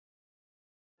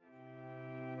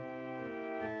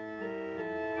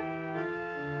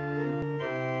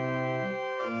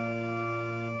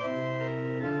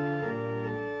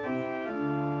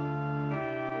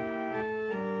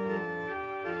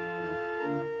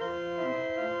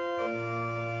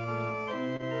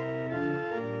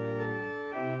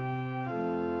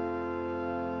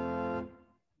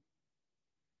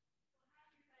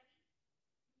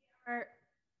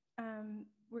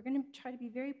try to be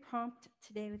very prompt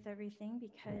today with everything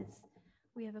because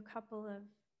we have a couple of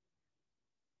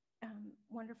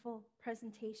wonderful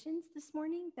presentations this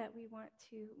morning that we want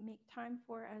to make time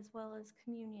for, as well as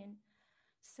communion.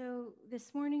 So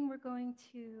this morning we're going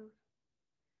to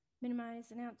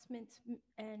minimize announcements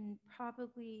and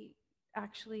probably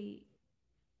actually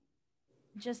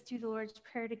just do the Lord's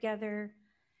Prayer together.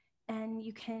 And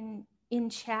you can, in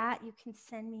chat, you can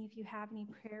send me if you have any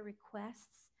prayer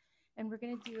requests. And we're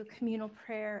going to do a communal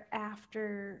prayer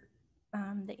after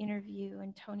the interview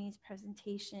and Tony's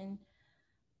presentation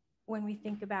when we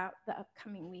think about the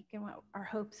upcoming week and what our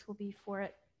hopes will be for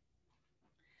it.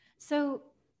 So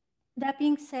that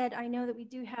being said, I know that we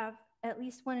do have at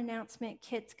least one announcement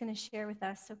Kit's going to share with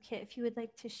us. So Kit, if you would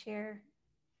like to share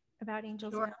about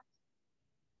Angels Sure. Mouth.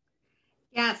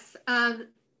 Yes.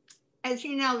 As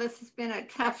you know, this has been a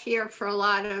tough year for a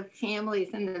lot of families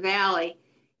in the Valley,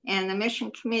 and the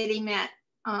Mission Committee met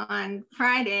on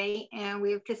Friday, and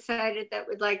we've decided that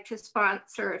we'd like to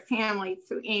sponsor a family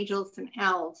through Angels and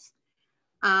Elves.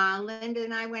 Linda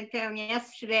and I went down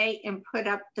yesterday and put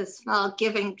up the small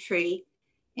giving tree,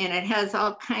 and it has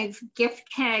all kinds of gift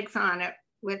tags on it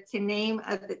with the name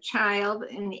of the child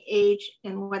and the age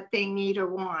and what they need or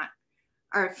want.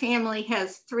 Our family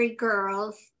has 3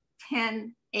 girls,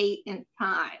 10, 8, and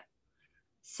 5.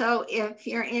 So if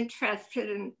you're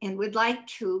interested and would like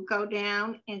to go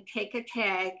down and take a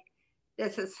tag,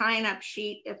 there's a sign-up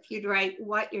sheet if you'd write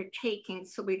what you're taking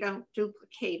so we don't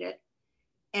duplicate it.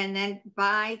 And then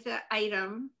buy the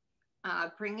item,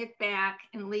 bring it back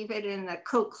and leave it in the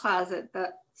coat closet, the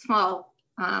small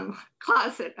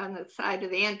closet on the side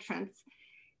of the entrance,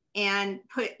 and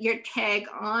put your tag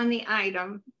on the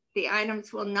item. The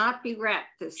items will not be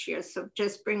wrapped this year, so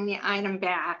just bring the item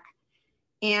back.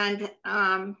 And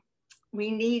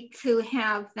we need to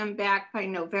have them back by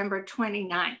November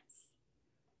 29th.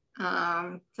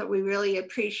 So we really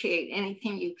appreciate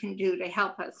anything you can do to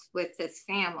help us with this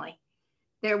family.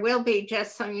 There will be,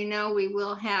 just so you know, we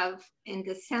will have in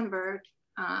December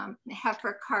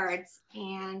heifer cards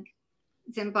and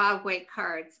Zimbabwe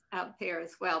cards out there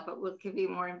as well, but we'll give you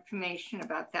more information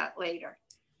about that later.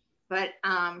 But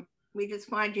we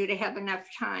just wanted you to have enough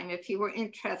time if you were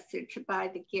interested to buy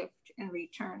the gift and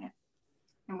return it.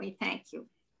 And we thank you.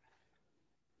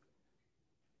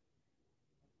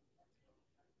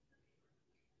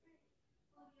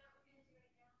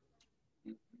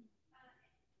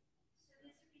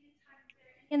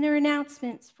 And there are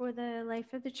announcements for the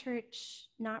Life of the Church,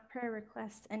 not prayer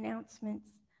request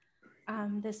announcements.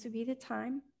 This would be the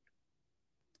time.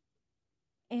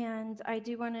 And I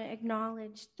do want to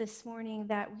acknowledge this morning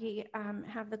that we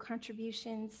have the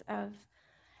contributions of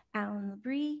Alan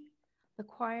Labrie. The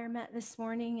choir met this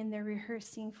morning and they're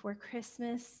rehearsing for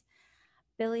Christmas.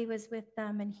 Billy was with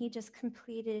them and he just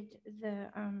completed the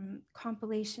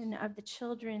compilation of the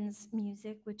children's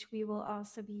music, which we will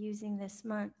also be using this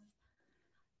month.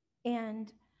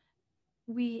 And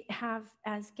we have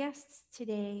as guests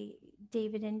today,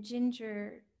 David and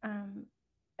Ginger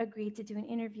agreed to do an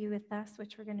interview with us,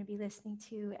 which we're going to be listening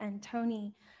to, and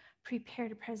Tony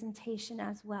prepared a presentation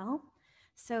as well.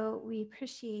 So we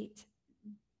appreciate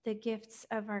the gifts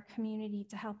of our community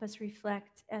to help us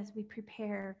reflect as we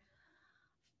prepare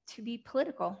to be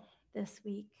political this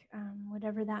week,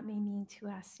 whatever that may mean to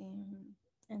us.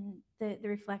 And the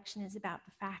reflection is about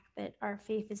the fact that our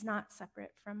faith is not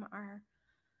separate from our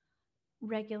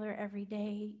regular,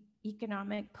 everyday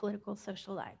economic, political,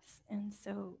 social lives. And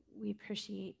so we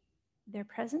appreciate their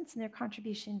presence and their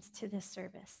contributions to this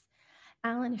service.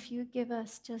 Alan, if you would give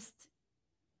us just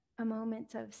a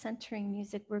moment of centering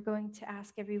music, we're going to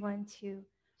ask everyone to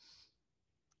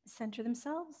center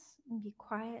themselves and be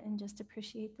quiet and just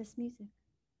appreciate this music.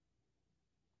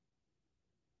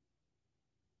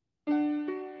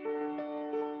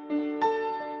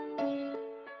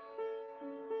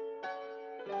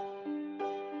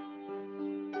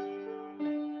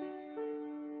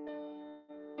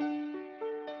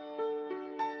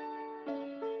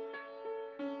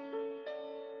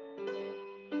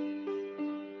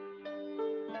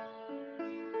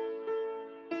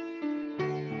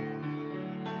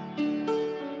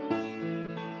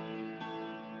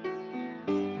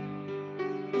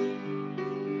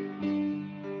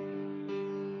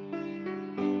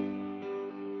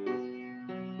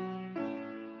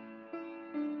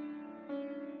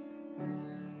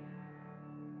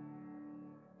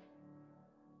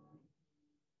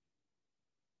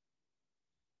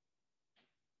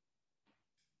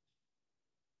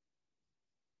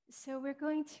 So we're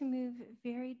going to move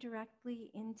very directly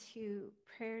into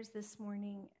prayers this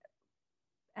morning.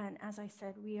 And as I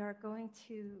said, we are going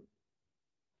to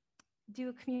do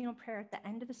a communal prayer at the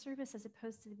end of the service as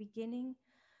opposed to the beginning,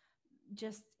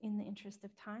 just in the interest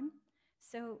of time.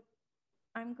 So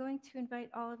I'm going to invite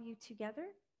all of you together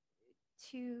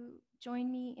to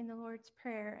join me in the Lord's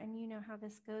Prayer. And you know how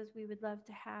this goes. We would love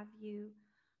to have you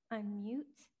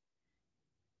unmute.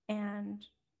 And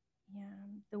yeah,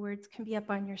 the words can be up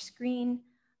on your screen,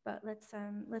 but let's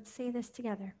say this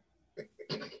together.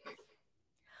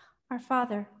 Our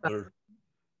Father,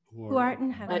 who art in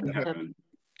heaven,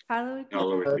 hallowed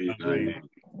be thy name.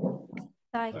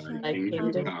 Thy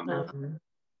kingdom come,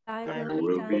 thy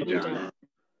will be done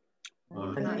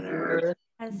on earth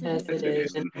as it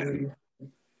is in heaven.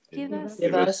 Give us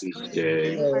this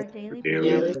day our daily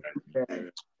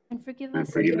bread, and forgive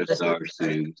us our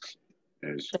sins,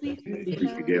 as we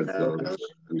forgive those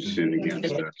who sin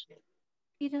against us.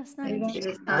 Lead us not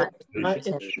into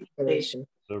temptation,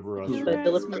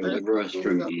 deliver us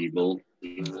from evil.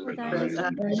 For thine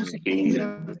is the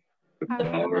kingdom, the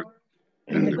power,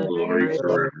 and the glory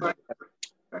forever.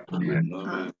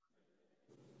 Amen.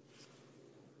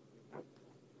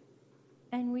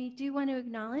 And we do want to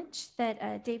acknowledge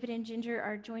that David and Ginger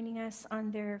are joining us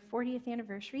on their 40th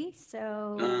anniversary.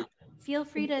 So feel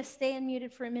free to stay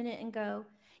unmuted for a minute and go,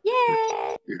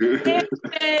 yay!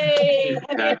 Yay!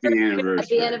 Happy anniversary.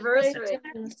 Happy anniversary.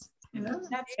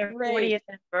 That's their 40th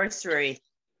anniversary.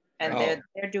 And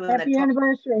they're doing happy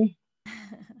anniversary.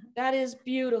 That is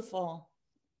beautiful.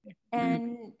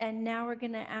 And now we're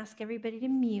going to ask everybody to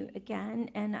mute again.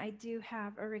 And I do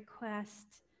have a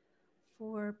request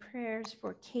for prayers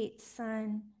for Kate's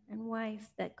son and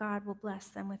wife, that God will bless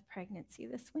them with pregnancy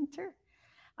this winter.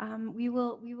 We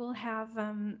will have,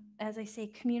 as I say,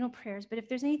 communal prayers. But if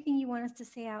there's anything you want us to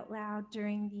say out loud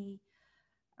during the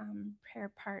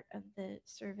prayer part of the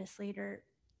service later,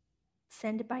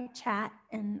 send it by chat,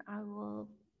 and I will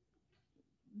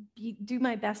do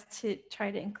my best to try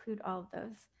to include all of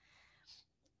those.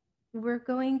 We're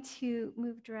going to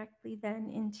move directly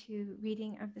then into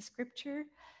reading of the scripture.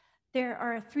 There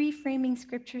are 3 framing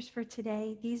scriptures for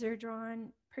today. These are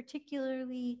drawn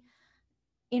particularly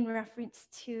in reference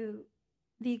to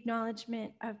the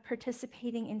acknowledgement of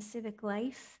participating in civic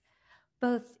life,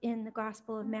 both in the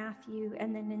Gospel of Matthew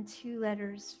and then in 2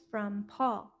 letters from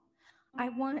Paul. I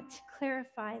want to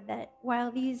clarify that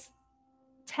while these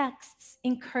texts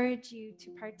encourage you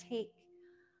to partake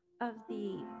of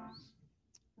the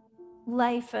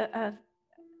life of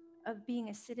being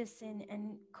a citizen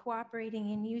and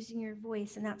cooperating and using your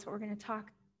voice, and that's what we're going to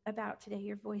talk about today,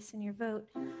 your voice and your vote.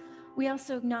 We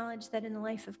also acknowledge that in the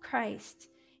life of Christ,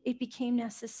 it became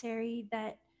necessary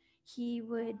that he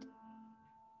would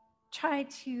try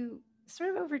to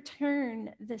sort of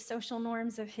overturn the social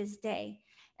norms of his day,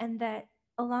 and that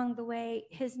along the way,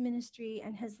 his ministry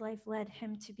and his life led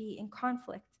him to be in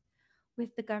conflict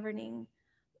with the governing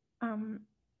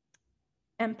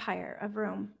empire of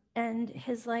Rome, and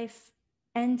his life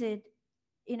ended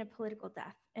in a political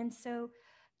death. And so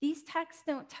these texts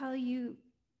don't tell you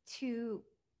to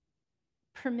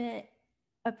permit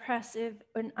oppressive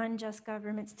and unjust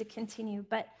governments to continue,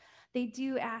 but they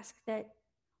do ask that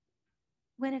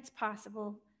when it's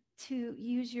possible to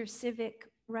use your civic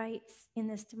rights in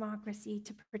this democracy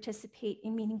to participate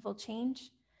in meaningful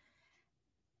change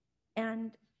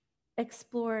and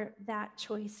explore that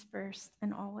choice first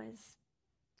and always.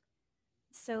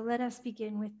 So let us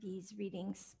begin with these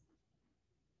readings.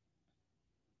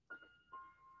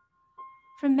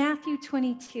 From Matthew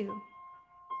 22.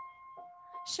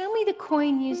 Show me the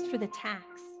coin used for the tax.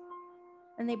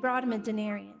 And they brought him a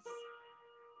denarius.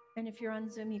 And if you're on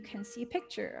Zoom, you can see a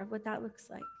picture of what that looks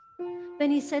like.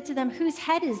 Then he said to them, whose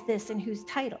head is this and whose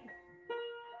title?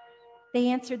 They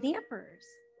answered, the emperor's.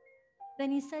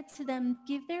 Then he said to them,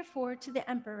 give therefore to the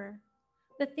emperor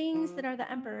the things that are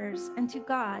the emperor's, and to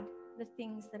God the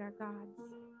things that are God's.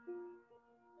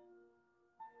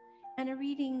 And a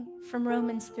reading from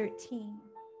Romans 13.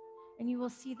 And you will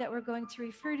see that we're going to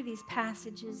refer to these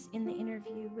passages in the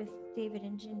interview with David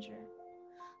and Ginger.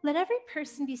 Let every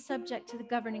person be subject to the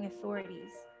governing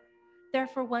authorities.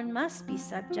 Therefore, one must be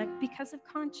subject because of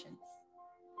conscience.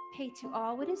 Pay to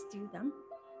all what is due them.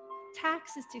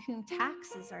 Taxes to whom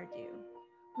taxes are due.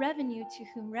 Revenue to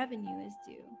whom revenue is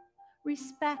due.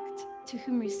 Respect to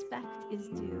whom respect is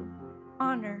due.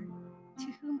 Honor to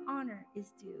whom honor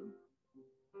is due.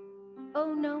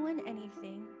 Owe no one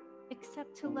anything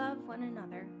except to love one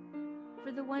another.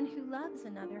 For the one who loves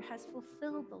another has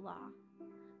fulfilled the law.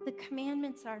 The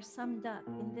commandments are summed up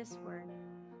in this word: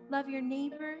 love your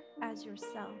neighbor as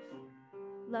yourself.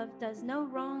 Love does no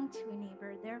wrong to a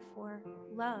neighbor, therefore,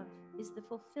 love is the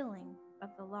fulfilling of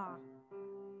the law.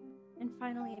 And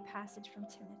finally, a passage from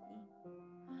Timothy.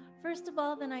 First of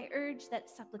all, then I urge that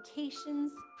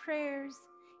supplications, prayers,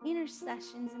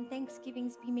 intercessions, and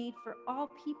thanksgivings be made for all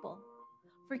people,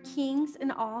 for kings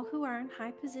and all who are in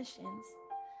high positions,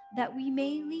 that we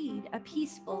may lead a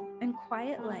peaceful and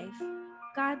quiet life,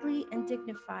 godly and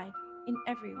dignified in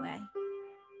every way.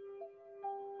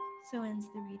 So ends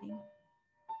the reading.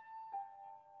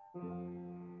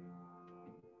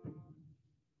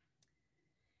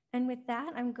 And with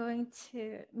that, I'm going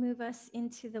to move us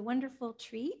into the wonderful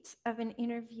treat of an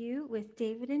interview with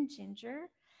David and Ginger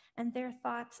and their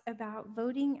thoughts about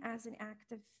voting as an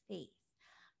act of faith.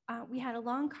 We had a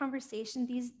long conversation.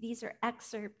 These are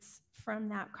excerpts from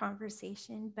that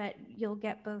conversation, but you'll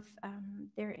get both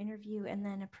their interview and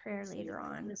then a prayer later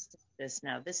on. This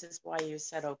now, this is why you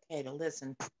said okay to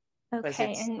listen.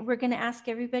 Okay, and we're going to ask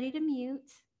everybody to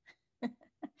mute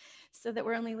so that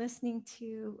we're only listening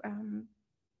to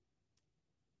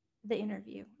the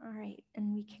interview. All right,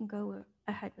 and we can go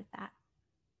ahead with that.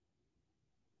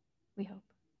 We hope.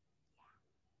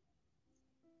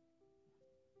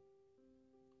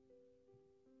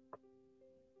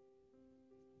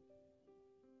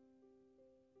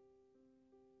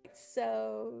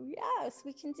 So yes,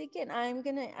 we can dig in. I'm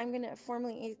gonna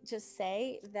formally just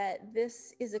say that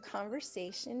this is a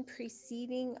conversation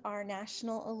preceding our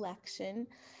national election,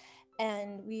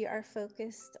 and we are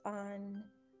focused on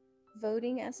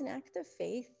voting as an act of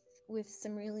faith with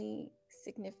some really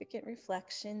significant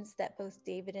reflections that both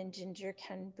David and Ginger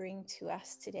can bring to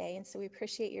us today. And so we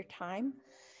appreciate your time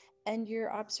and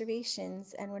your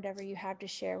observations and whatever you have to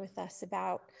share with us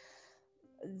about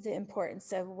the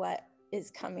importance of what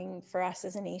is coming for us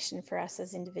as a nation, for us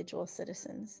as individual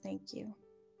citizens. Thank you.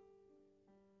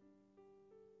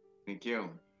 Thank you.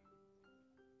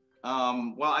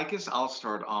 Well, I guess I'll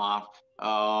start off.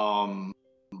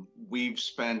 We've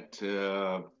spent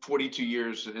 42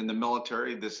 years in the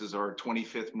military. This is our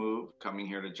 25th move coming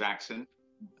here to Jackson.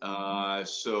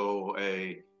 So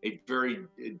a very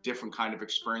different kind of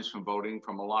experience from voting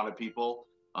from a lot of people.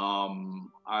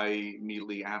 I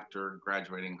immediately after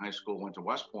graduating high school went to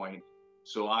West Point.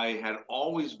 So I had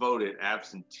always voted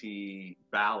absentee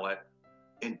ballot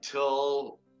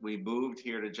until we moved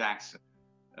here to Jackson.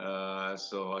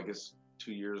 So I guess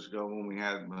 2 years ago when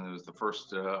it was the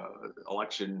first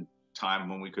election time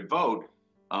when we could vote,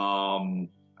 I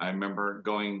remember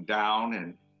going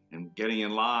down and getting in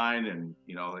line and,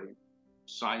 you know, they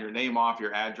sign your name off,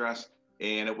 your address.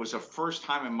 And it was the first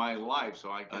time in my life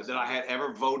that I had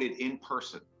ever voted in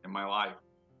person in my life.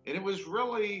 And it was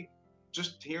really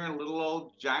just here in little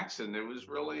old Jackson, it was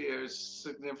really a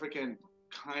significant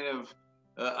kind of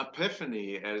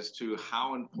epiphany as to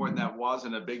how important that was,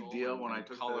 and a big deal when I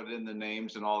colored in the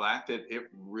names and all that it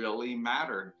really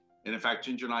mattered. And in fact,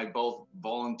 Ginger and I both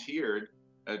volunteered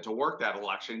to work that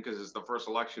election because it's the first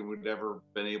election we'd ever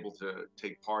been able to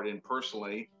take part in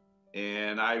personally.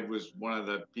 And I was one of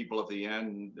the people at the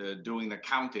end doing the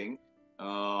counting.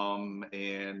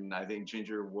 And I think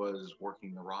Ginger was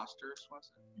working the rosters.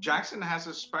 Jackson has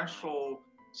a special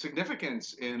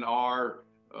significance in our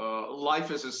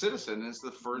life as a citizen. It's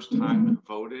the first time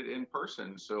voted in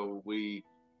person. So we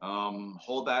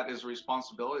hold that as a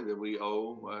responsibility that we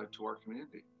owe to our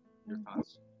community. Your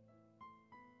thoughts?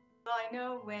 Well, I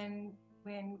know when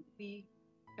we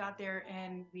got there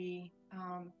and we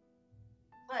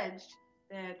pledged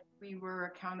that we were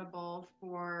accountable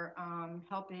for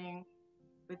helping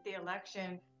with the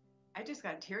election, I just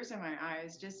got tears in my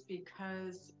eyes just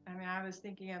because, I mean, I was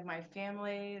thinking of my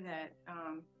family that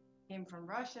came from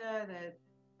Russia, that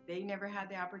they never had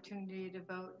the opportunity to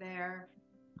vote there,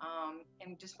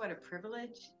 and just what a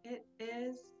privilege it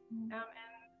is in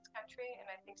this country. And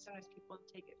I think sometimes people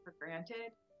take it for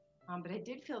granted. But I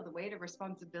did feel the weight of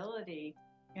responsibility,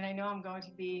 and I know I'm going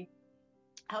to be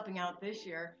helping out this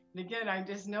year. And again, I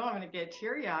just know I'm going to get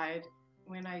teary-eyed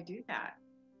when I do that.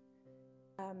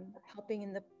 Helping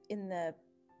in the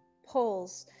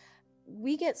polls,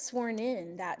 we get sworn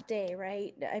in that day,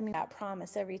 right? I mean, that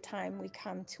promise every time we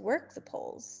come to work the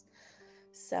polls.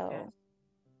 So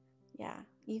yeah,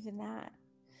 even that.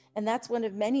 And that's one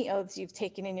of many oaths you've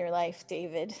taken in your life,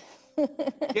 David.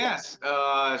 Yes.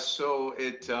 So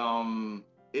it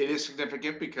is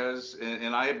significant because,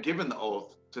 and I have given the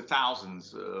oath to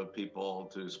thousands of people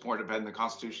to support and defend the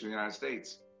Constitution of the United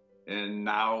States. And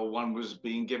now one was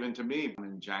being given to me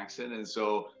in Jackson. And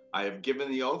so I have given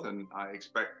the oath, and I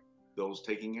expect those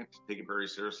taking it to take it very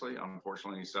seriously.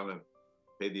 Unfortunately, some have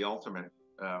paid the ultimate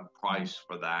price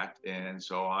for that. And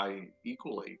so I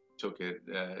equally took it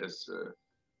as a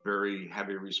very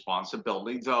heavy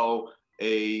responsibility, though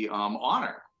a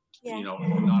honor, you know,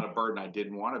 not a burden I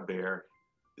didn't want to bear.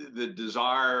 The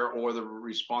desire or the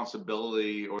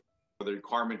responsibility or The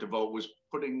requirement to vote was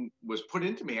put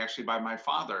into me actually by my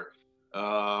father.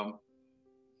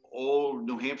 Old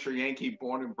New Hampshire Yankee,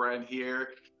 born and bred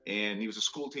here, and he was a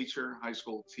school teacher, high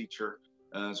school teacher.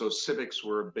 So civics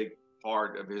were a big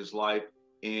part of his life.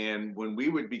 And when we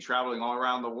would be traveling all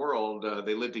around the world,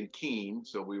 they lived in Keene,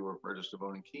 so we were registered to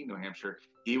vote in Keene, New Hampshire.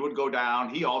 He would go down.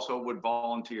 He also would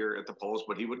volunteer at the polls,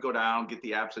 but he would go down, get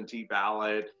the absentee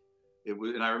ballot. It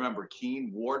was, and I remember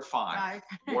Keene, Ward 5,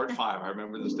 Ward 5. I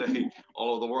remember this day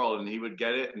all over the world, and he would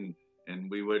get it, and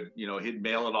we would, he'd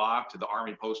mail it off to the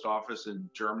Army post office in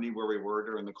Germany where we were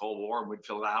during the Cold War, and we'd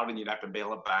fill it out, and you'd have to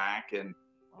mail it back, and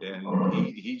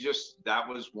he just, that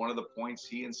was one of the points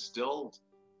he instilled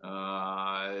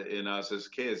in us as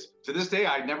kids. To this day,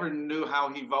 I never knew how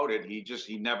he voted.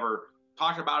 He never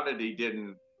talked about it. He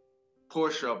didn't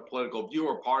push a political view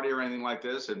or party or anything like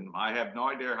this, and I have no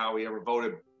idea how he ever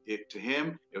voted. To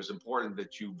him, it was important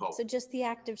that you vote. So just the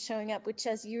act of showing up, which,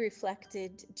 as you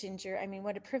reflected, Ginger, I mean,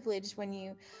 what a privilege when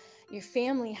your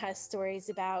family has stories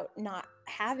about not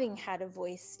having had a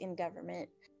voice in government,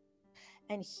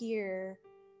 and here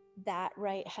that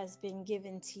right has been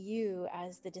given to you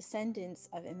as the descendants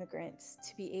of immigrants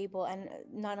to be able, and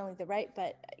not only the right,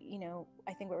 but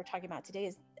I think what we're talking about today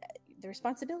is the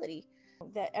responsibility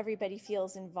that everybody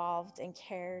feels involved and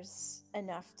cares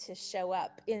enough to show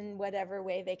up in whatever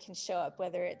way they can show up,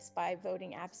 whether it's by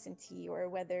voting absentee or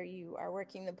whether you are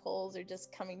working the polls or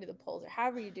just coming to the polls or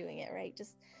however you're doing it, right?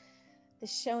 Just the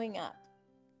showing up.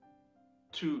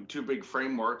 Two big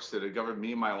frameworks that have governed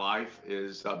me in my life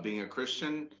is being a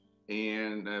Christian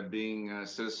and being a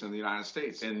citizen of the United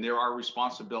States. And there are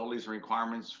responsibilities and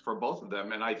requirements for both of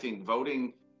them. And I think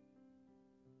voting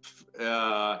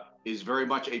is very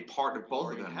much a part of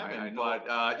both of them. But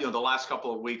the last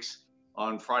couple of weeks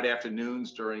on Friday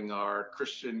afternoons during our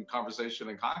Christian conversation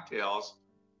and cocktails,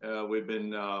 we've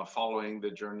been following the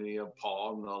journey of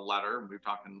Paul and the letter. We were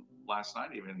talking last night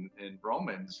even in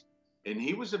Romans, and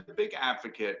he was a big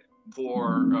advocate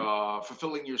for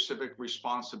fulfilling your civic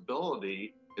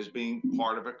responsibility as being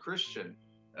part of a Christian.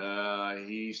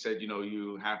 He said,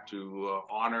 you have to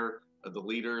honor the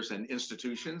leaders and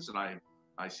institutions, and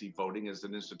I see voting as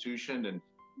an institution, and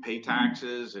pay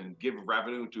taxes and give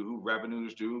revenue to who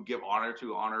revenues due, give honor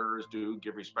to honor is due,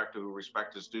 give respect to who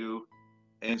respect is due.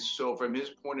 And so from his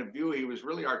point of view, he was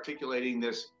really articulating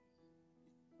this,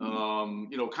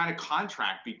 kind of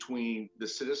contract between the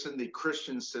citizen, the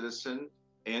Christian citizen,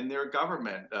 and their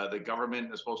government. The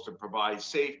government is supposed to provide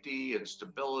safety and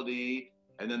stability,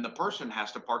 and then the person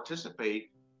has to participate,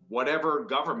 whatever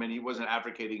government. He wasn't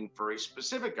advocating for a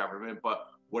specific government, but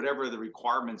whatever the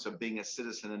requirements of being a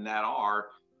citizen in that are,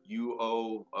 you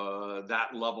owe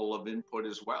that level of input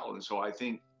as well. And so I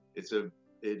think it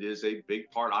is a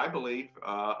big part, I believe,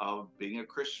 of being a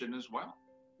Christian as well.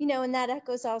 And that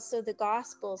echoes also the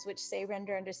Gospels, which say,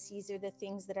 render unto Caesar the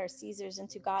things that are Caesar's, and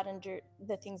to God under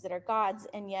the things that are God's.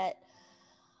 And yet,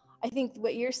 I think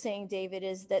what you're saying, David,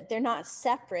 is that they're not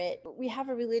separate. We have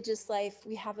a religious life,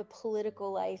 we have a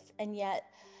political life, and yet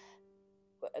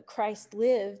Christ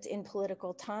lived in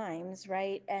political times,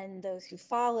 right? And those who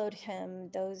followed him,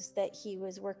 those that he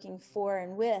was working for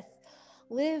and with,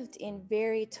 lived in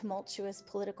very tumultuous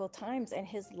political times, and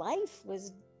his life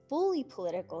was fully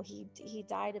political. He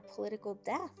died a political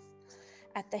death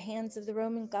at the hands of the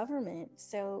Roman government.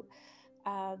 So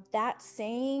that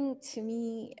saying, to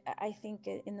me, I think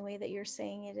in the way that you're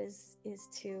saying it is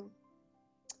to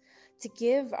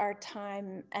give our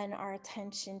time and our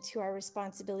attention to our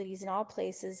responsibilities in all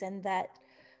places, and that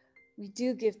we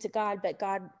do give to God, but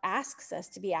God asks us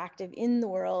to be active in the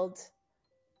world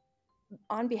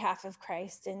on behalf of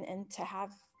Christ, and to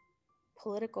have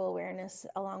political awareness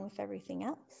along with everything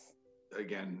else.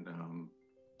 Again,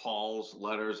 Paul's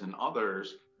letters and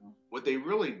others, what they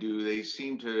really do, they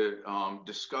seem to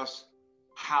discuss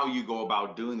how you go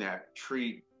about doing that.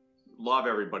 Love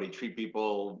everybody, treat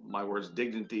people, my words,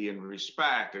 dignity and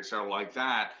respect, etc., like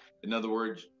that. In other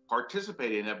words,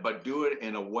 participate in it, but do it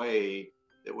in a way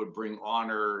that would bring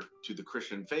honor to the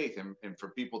Christian faith, and for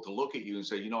people to look at you and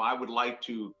say, I would like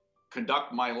to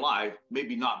conduct my life,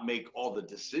 maybe not make all the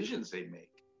decisions they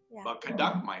make, but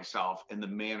conduct myself in the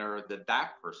manner that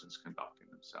that person's conducting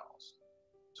themselves.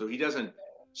 So he doesn't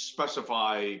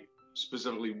specify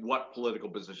specifically what political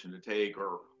position to take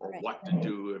or what to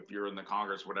do if you're in the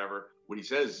Congress, whatever. What he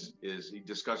says is he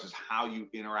discusses how you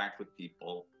interact with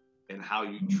people and how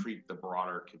you treat the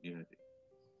broader community.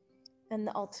 And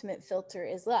the ultimate filter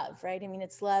is love, right? I mean,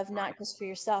 it's love not just for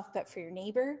yourself, but for your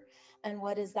neighbor. And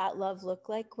what does that love look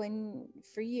like when,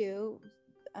 for you,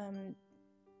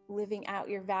 living out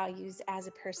your values as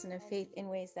a person of faith in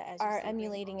ways that are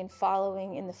emulating and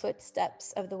following in the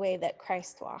footsteps of the way that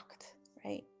Christ walked,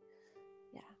 right?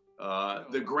 Yeah.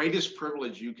 The greatest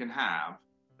privilege you can have,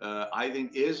 I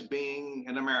think, is being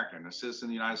an American, a citizen of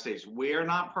the United States. We're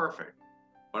not perfect,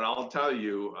 but I'll tell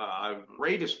you,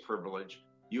 greatest privilege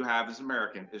you have as an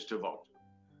American is to vote.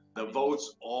 The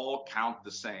votes all count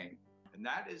the same. And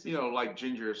that is, like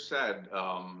Ginger said,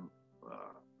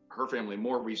 her family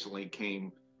more recently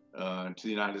came to the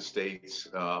United States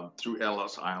through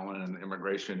Ellis Island and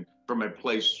immigration from a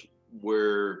place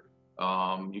where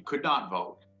you could not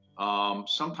vote.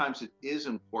 Sometimes it is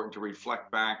important to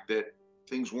reflect back that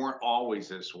things weren't always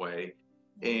this way,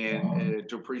 and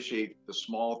to appreciate the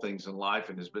small things in life.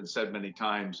 And has been said many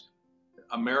times,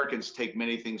 Americans take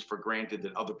many things for granted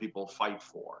that other people fight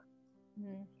for.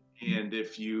 And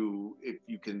if you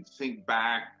can think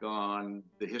back on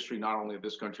the history, not only of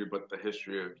this country, but the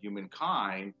history of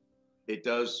humankind, it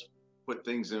does put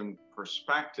things in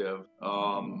perspective.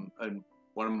 And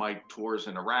one of my tours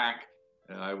in Iraq,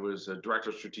 I was a director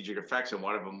of strategic effects, and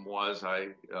one of them was I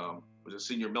was a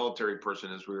senior military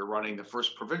person as we were running the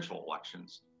first provincial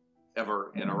elections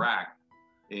ever in Iraq.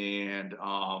 And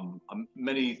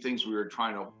many things we were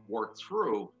trying to work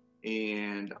through,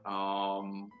 and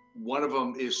one of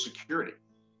them is security.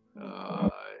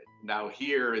 Now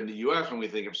here in the US, when we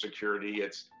think of security,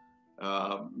 it's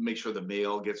make sure the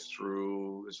mail gets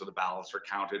through so the ballots are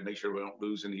counted, make sure we don't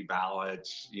lose any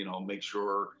ballots, make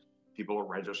sure people are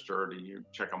registered and you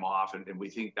check them off. And we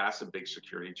think that's a big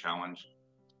security challenge.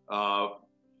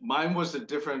 Mine was a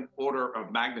different order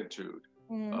of magnitude.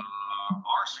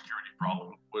 Our security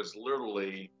problem was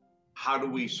literally, how do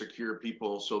we secure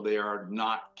people so they are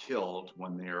not killed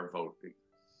when they are voting?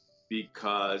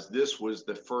 Because this was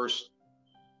the first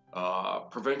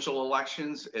provincial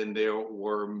elections, and there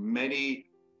were many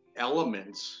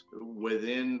elements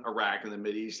within Iraq and the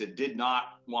Mideast that did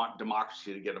not want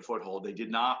democracy to get a foothold. They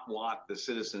did not want the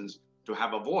citizens to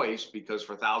have a voice, because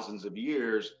for thousands of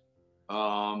years,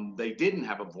 they didn't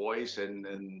have a voice,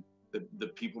 and the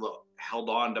people that held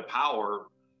on to power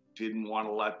didn't want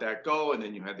to let that go. And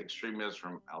then you had the extremists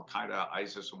from Al-Qaeda,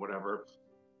 ISIS, or whatever.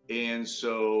 And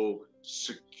so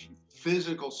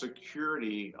physical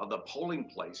security of the polling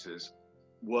places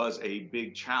was a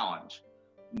big challenge.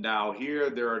 Now here,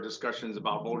 there are discussions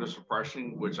about voter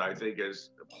suppression, which I think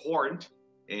is abhorrent.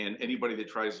 And anybody that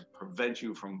tries to prevent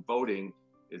you from voting,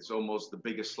 it's almost the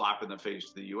biggest slap in the face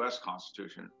to the US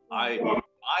Constitution. My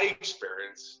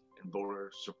experience in voter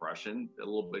suppression, a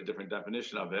little bit different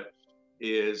definition of it,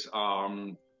 is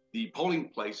the polling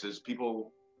places,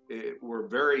 people were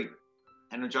very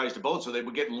energized to vote, so they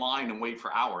would get in line and wait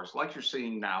for hours, like you're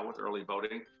seeing now with early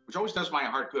voting, which always does my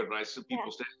heart good when I see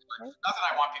people stand in line. Not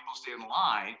that I want people to stay in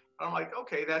line, but I'm like,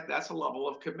 okay, that's a level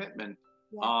of commitment.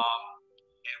 And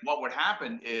what would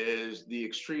happen is the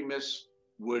extremists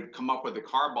would come up with a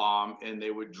car bomb, and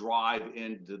they would drive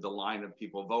into the line of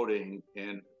people voting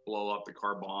and blow up the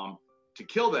car bomb to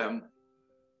kill them,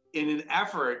 in an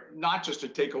effort not just to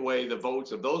take away the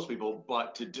votes of those people,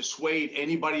 but to dissuade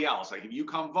anybody else. Like, if you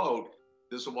come vote,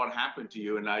 this is what happened to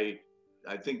you. And I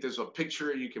think there's a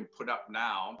picture you can put up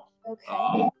now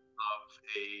of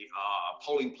a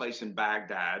polling place in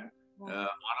Baghdad on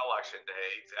election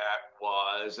day that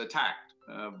was attacked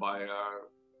by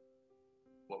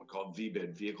what we call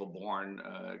VBID, vehicle-borne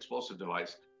explosive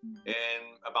device. And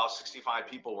about 65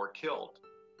 people were killed.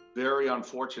 Very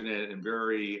unfortunate and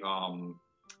very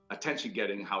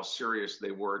attention-getting how serious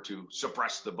they were to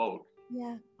suppress the vote.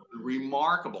 The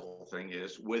remarkable thing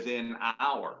is, within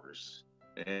hours,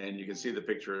 and you can see the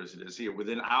picture as it is here,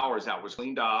 within hours that was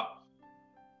cleaned up,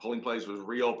 polling place was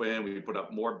reopened, we put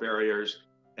up more barriers,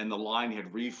 and the line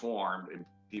had reformed, and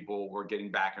people were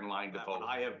getting back in line to vote.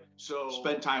 I have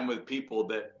spent time with people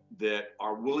that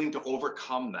are willing to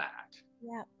overcome that.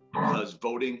 Because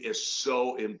voting is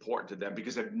so important to them,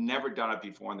 because they've never done it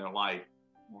before in their life.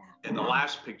 And the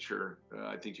last picture,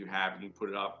 I think you have, and you put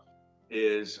it up,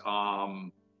 is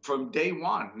from day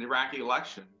one in the Iraqi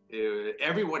election.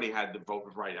 Everybody had the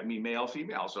vote right. I mean, male,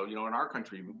 female. So, in our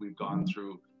country, we've gone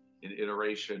through an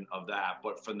iteration of that.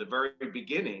 But from the very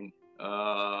beginning,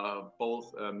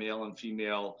 both male and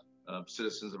female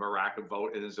citizens of Iraq could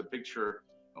vote. And there's a picture,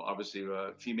 obviously, of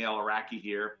a female Iraqi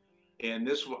here. And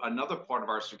this, another part of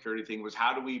our security thing was,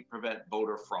 how do we prevent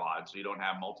voter fraud? So you don't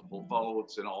have multiple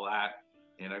votes and all that.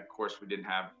 And of course, we didn't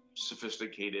have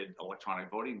sophisticated electronic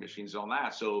voting machines on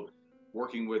that. So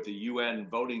working with the UN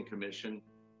Voting Commission,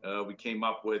 we came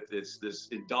up with this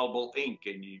indelible ink.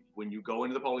 And when you go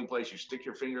into the polling place, you stick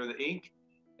your finger in the ink,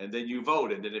 and then you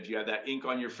vote. And then if you have that ink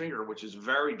on your finger, which is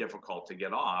very difficult to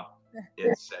get off,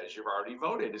 it says you've already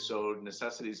voted. So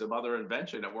necessity is a mother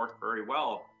invention. It worked very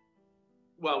well.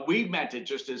 Well, we meant it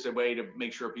just as a way to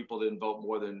make sure people didn't vote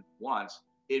more than once.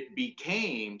 It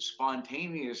became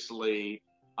spontaneously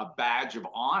a badge of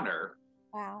honor.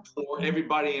 Wow. For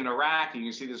everybody in Iraq. And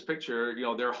you see this picture, you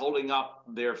know, they're holding up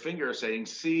their finger saying,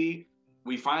 see,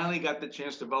 we finally got the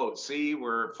chance to vote. See,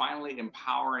 we're finally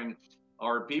empowering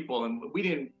our people. And we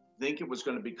didn't think it was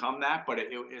going to become that, but it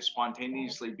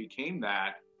spontaneously became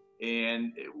that.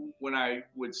 And when I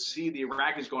would see the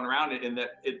Iraqis going around it, and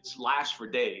that it lasts for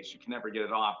days, you can never get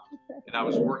it off. And I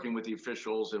was working with the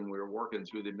officials, and we were working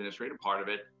through the administrative part of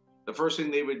it. The first thing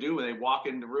they would do when they walk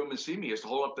in the room and see me is to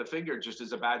hold up the finger just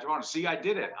as a badge of honor. See, I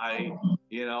did it.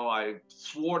 I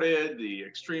thwarted the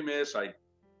extremists. I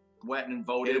went and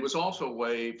voted. It was also a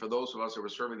way for those of us that were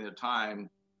serving their time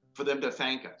for them to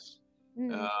thank us.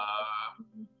 Kind of the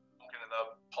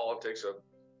politics of,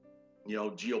 you know,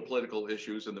 geopolitical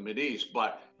issues in the Mideast,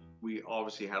 but we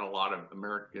obviously had a lot of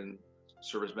American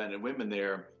servicemen and women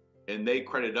there, and they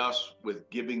credit us with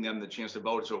giving them the chance to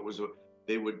vote. So it was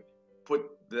they would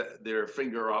put their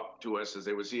finger up to us as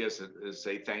they would see us as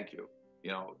say thank you, you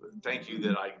know, thank you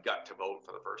that I got to vote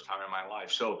for the first time in my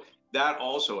life. So that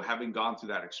also, having gone through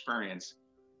that experience,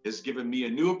 has given me a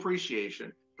new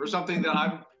appreciation for something that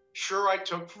I'm sure I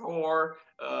took for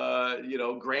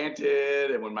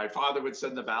granted. And when my father would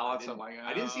send the ballots, I'm like,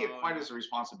 I didn't see it quite as a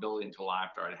responsibility until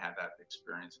after I'd had that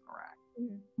experience in Iraq.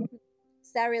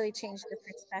 So that really changed the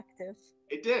perspective.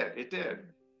 It did.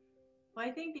 Well,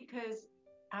 I think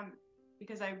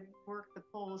because I work the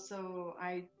polls, so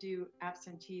I do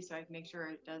absentee, so I make sure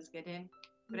it does get in.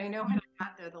 But I know when I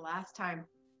got there the last time,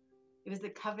 it was the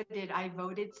coveted "I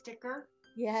voted" sticker.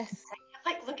 Yes. I kept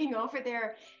like looking over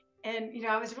there, and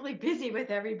I was really busy with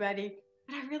everybody,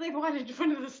 but I really wanted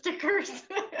one of the stickers.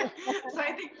 So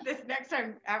I think this next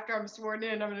time after I'm sworn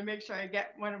in, I'm going to make sure I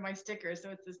get one of my stickers, so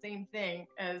it's the same thing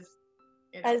as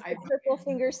as the purple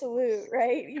finger salute,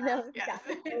 right? Yes.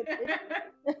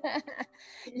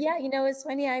 Yeah, it's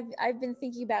funny. I've been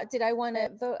thinking about, did I want to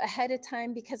vote ahead of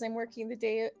time because I'm working the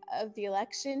day of the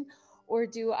election, or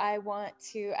do I want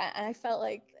to? And I felt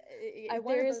like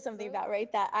there is something about,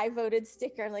 right, that I voted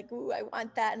sticker. I'm like, ooh, I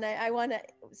want that, and I want to,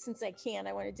 since I can,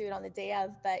 I want to do it on the day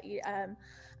of. But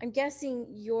I'm guessing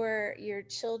your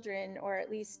children, or at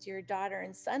least your daughter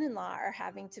and son-in-law, are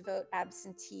having to vote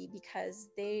absentee because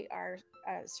they are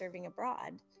serving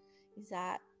abroad. Is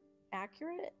that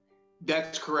accurate?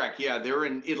 That's correct. Yeah, they're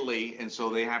in Italy, and so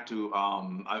they have to.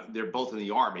 They're both in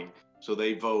the Army, so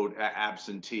they vote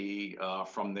absentee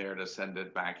from there to send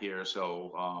it back here.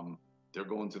 So they're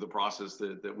going through the process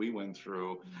that we went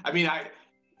through. I mean,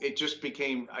 it just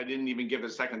became, I didn't even give it a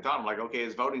second thought. I'm like, okay,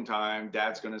 it's voting time.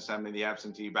 Dad's going to send me the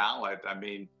absentee ballot. I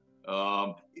mean,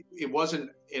 it wasn't,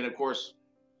 and of course,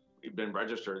 we've been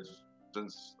registered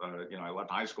since, I left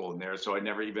high school in there. So I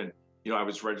never even, I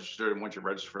was registered, and once you're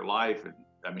registered for life,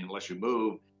 unless you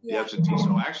move, the absentee.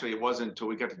 So actually, it wasn't until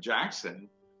we got to Jackson,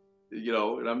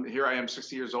 and here I am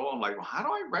 60 years old. I'm like, well, how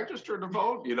do I register to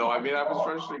vote? I was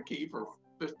registered Key for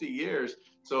 50 years.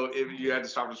 So you had to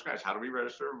start from scratch. How do we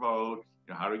register to vote?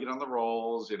 How do we get on the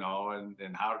rolls? And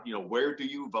how, where do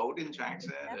you vote in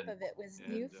Jackson? Half of it was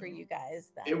new for you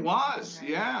guys then. It was,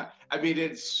 yeah.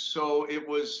 And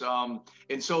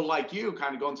so like you,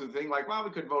 kind of going through the thing, like, well,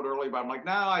 we could vote early, but I'm like,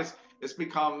 no, it's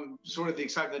become sort of the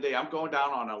excitement of the day. I'm going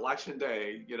down on election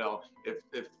day.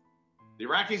 If the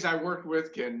Iraqis I worked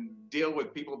with can deal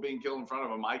with people being killed in front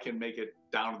of them, I can make it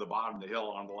down to the bottom of the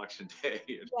hill on election day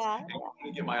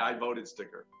and get my "I voted"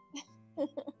 sticker.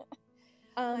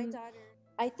 My daughter,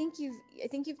 I think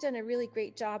you've done a really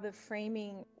great job of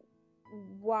framing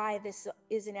why this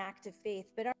is an act of faith.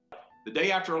 But the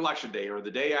day after election day, or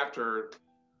the day after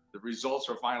the results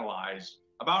are finalized,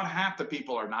 about half the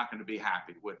people are not going to be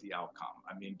happy with the outcome.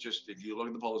 Just if you look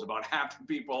at the polls, about half the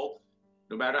people,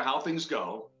 no matter how things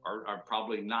go, are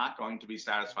probably not going to be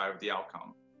satisfied with the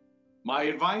outcome. My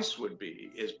advice would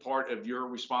be, as part of your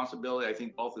responsibility, I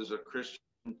think both as a Christian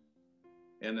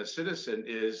and a citizen,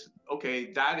 is,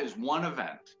 okay, that is one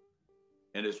event,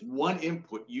 and it's one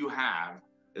input you have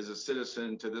as a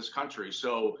citizen to this country.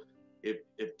 So if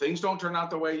things don't turn out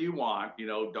the way you want,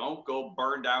 don't go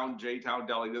burn down J-Town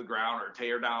Deli to the ground, or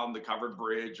tear down the covered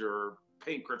bridge, or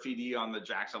paint graffiti on the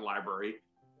Jackson Library.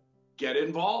 Get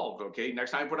involved, okay? Next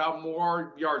time, put out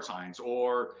more yard signs,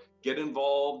 or get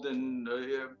involved in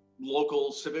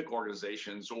local civic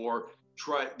organizations, or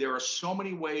there are so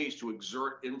many ways to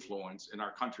exert influence in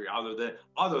our country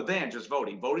other than just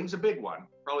voting. Voting's a big one,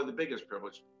 probably the biggest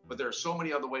privilege, but there are so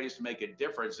many other ways to make a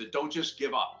difference that don't just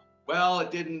give up. well,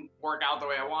 it didn't work out the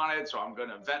way I wanted, so I'm going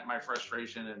to vent my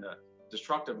frustration in a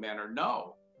destructive manner.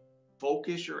 No,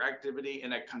 focus your activity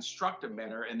in a constructive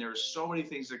manner. And there's so many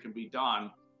things that can be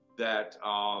done that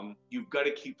you've got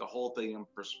to keep the whole thing in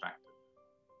perspective.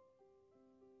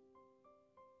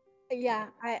 Yeah,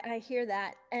 I hear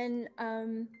that. And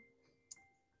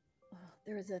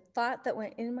there was a thought that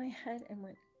went in my head and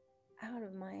went out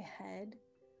of my head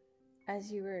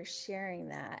as you were sharing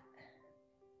that.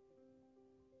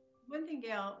 One thing,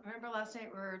 Gail, remember last night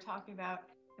we were talking about,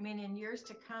 I mean, in years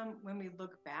to come, when we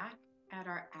look back at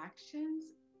our actions,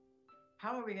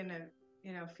 how are we going to,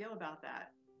 feel about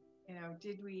that?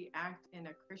 Did we act in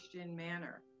a Christian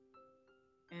manner?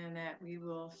 And that we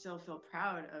will still feel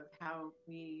proud of how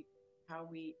we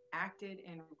acted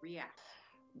and reacted.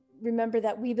 Remember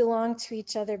that we belong to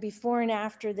each other before and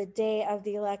after the day of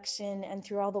the election, and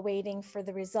through all the waiting for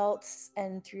the results,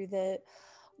 and through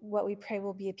what we pray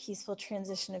will be a peaceful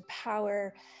transition of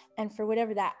power. And for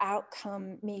whatever that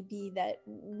outcome may be, that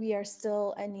we are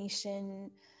still a nation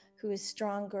who is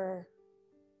stronger,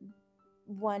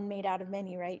 one made out of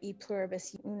many, right? E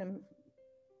pluribus unum.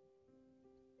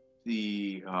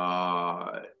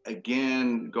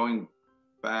 Again, going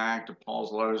back to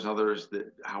Paul's letters and others,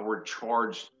 that how we're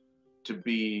charged to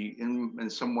be in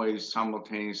some ways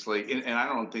simultaneously, and I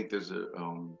don't think there's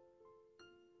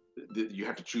you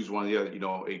have to choose one or the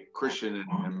other, a Christian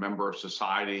and a member of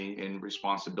society in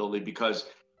responsibility, because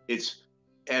it's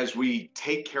as we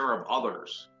take care of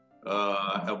others,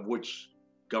 of which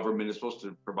government is supposed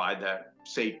to provide that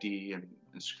safety and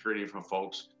security for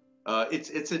folks.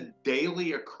 It's a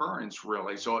daily occurrence,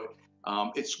 really. So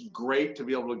it's great to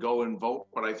be able to go and vote,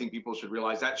 but I think people should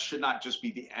realize that should not just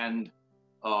be the end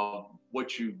of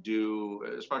what you do,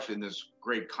 especially in this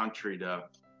great country, to,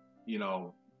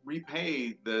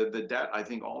 repay the debt I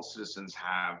think all citizens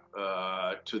have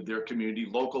to their community,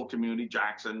 local community,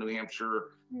 Jackson, New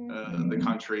Hampshire, the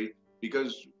country,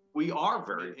 because we are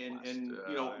very in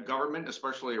government,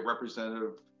 especially a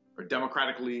representative or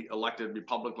democratically elected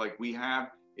republic like we have.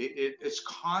 It's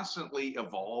constantly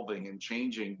evolving and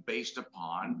changing based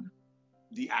upon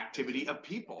the activity of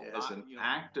people. As an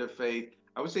act of faith,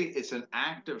 I would say it's an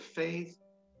act of faith,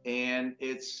 and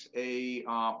it's a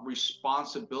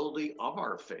responsibility of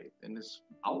our faith, and it's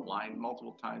outlined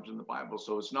multiple times in the Bible.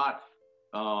 So it's not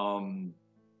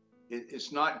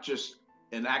just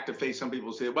an act of faith. Some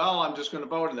people say, well, I'm just going to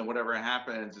vote, and then whatever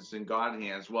happens, it's in God's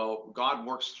hands. Well, God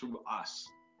works through us.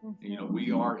 Mm-hmm.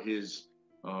 We are his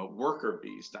worker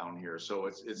bees down here. So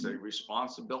it's a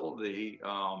responsibility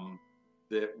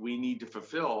that we need to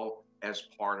fulfill as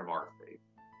part of our faith.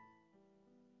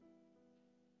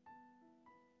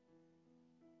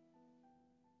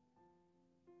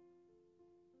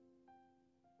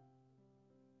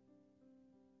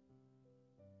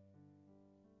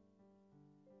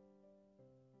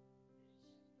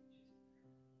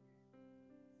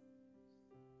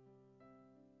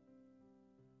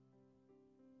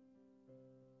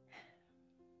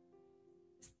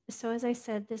 So as I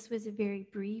said, this was a very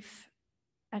brief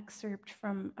excerpt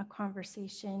from a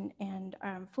conversation, and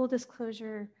full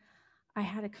disclosure, I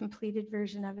had a completed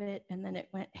version of it, and then it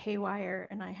went haywire,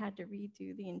 and I had to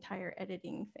redo the entire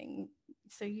editing thing.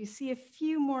 So you see a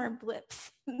few more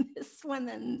blips in this one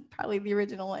than probably the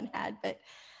original one had, but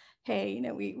hey,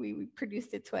 we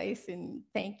produced it twice, and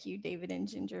thank you, David and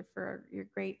Ginger, for your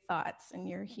great thoughts and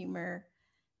your humor,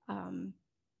 and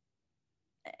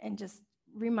just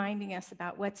reminding us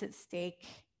about what's at stake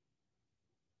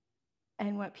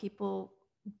and what people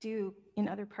do in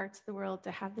other parts of the world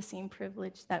to have the same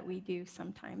privilege that we do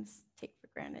sometimes take for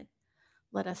granted.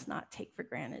 Let us not take for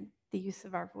granted the use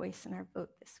of our voice and our vote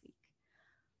this week.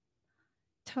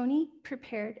 Tony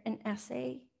prepared an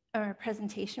essay or a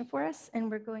presentation for us,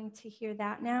 and we're going to hear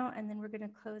that now, and then we're going to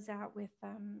close out with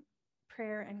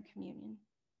prayer and communion.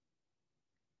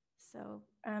 So,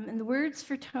 and the words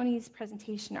for Tony's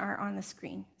presentation are on the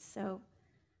screen. So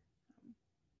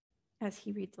as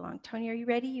he reads along. Tony, are you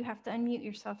ready? You have to unmute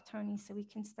yourself, Tony, so we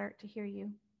can start to hear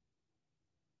you.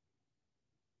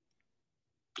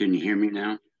 Can you hear me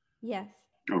now? Yes.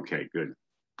 Okay, good.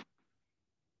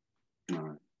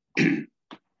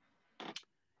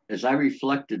 As I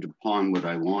reflected upon what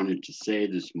I wanted to say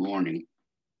this morning,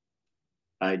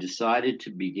 I decided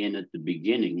to begin at the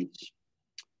beginnings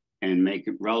and make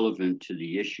it relevant to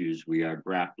the issues we are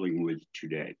grappling with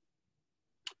today,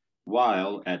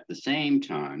 while at the same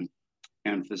time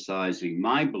emphasizing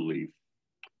my belief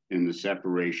in the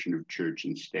separation of church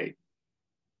and state.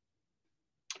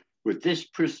 With this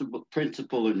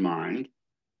principle in mind,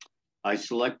 I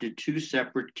selected two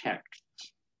separate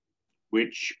texts,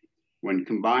 which, when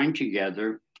combined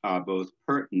together, are both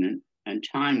pertinent and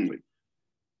timely.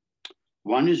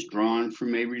 One is drawn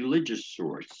from a religious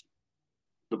source,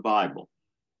 the Bible.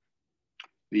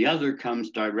 The other comes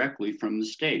directly from the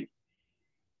state.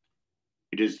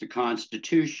 It is the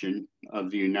Constitution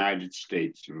of the United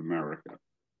States of America.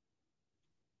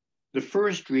 The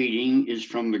first reading is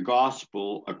from the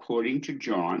Gospel according to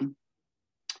John,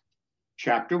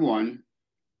 chapter 1,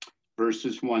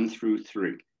 verses 1 through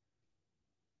 3.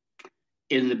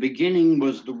 In the beginning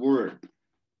was the Word,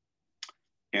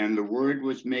 and the Word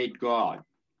was made God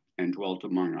and dwelt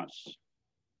among us.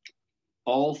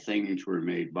 All things were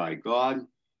made by God.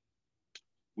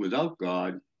 Without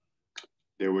God,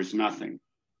 there was nothing.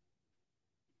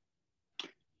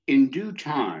 In due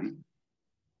time,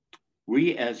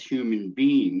 we as human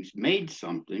beings made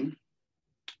something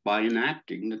by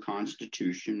enacting the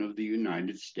Constitution of the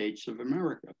United States of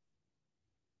America.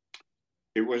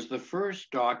 It was the first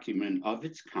document of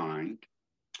its kind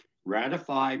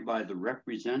ratified by the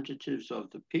representatives of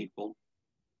the people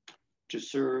to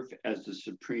serve as the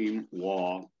supreme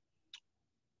law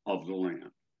of the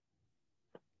land.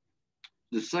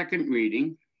 The second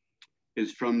reading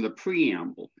is from the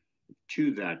preamble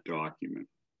to that document.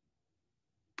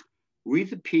 We,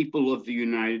 the people of the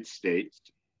United States,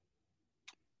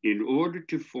 in order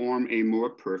to form a more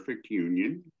perfect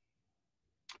union,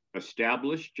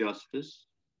 establish justice,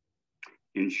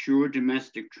 ensure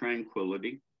domestic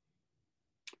tranquility,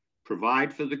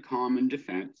 provide for the common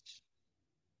defense,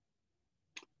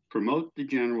 promote the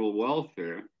general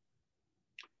welfare,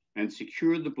 and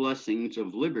secure the blessings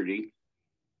of liberty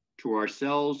to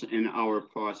ourselves and our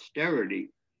posterity,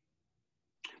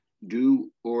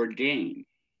 do ordain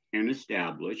and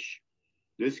establish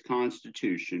this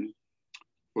Constitution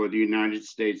for the United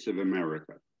States of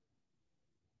America.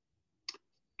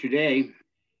 Today,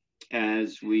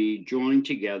 as we join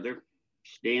together,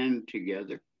 stand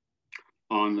together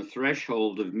on the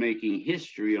threshold of making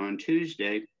history on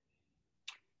Tuesday,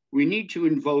 we need to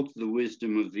invoke the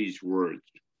wisdom of these words.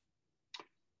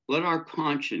 Let our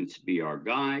conscience be our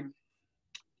guide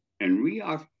and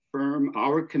reaffirm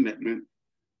our commitment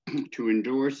to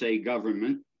endorse a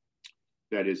government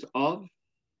that is of,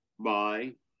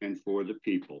 by, and for the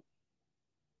people.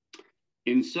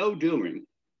 In so doing,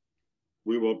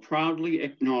 we will proudly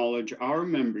acknowledge our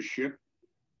membership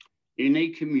in a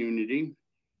community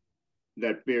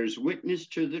that bears witness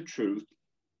to the truth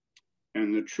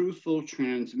and the truthful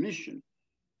transmission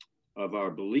of our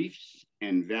beliefs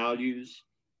and values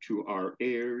to our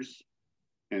heirs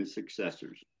and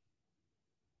successors.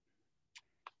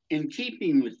 In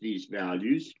keeping with these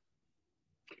values,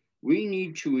 we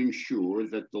need to ensure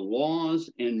that the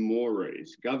laws and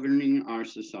mores governing our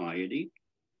society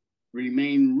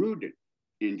remain rooted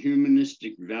in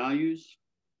humanistic values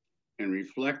and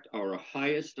reflect our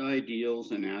highest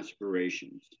ideals and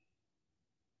aspirations.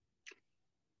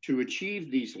 To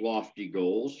achieve these lofty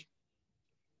goals,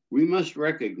 we must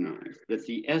recognize that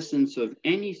the essence of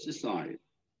any society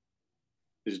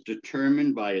is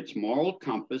determined by its moral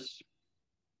compass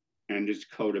and its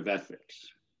code of ethics.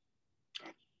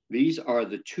 These are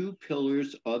the two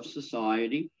pillars of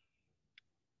society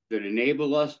that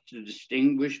enable us to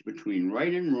distinguish between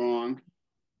right and wrong,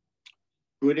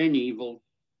 good and evil,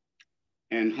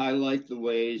 and highlight the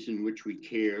ways in which we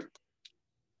care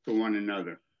for one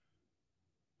another.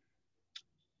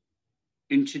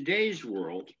 In today's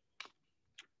world,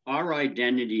 our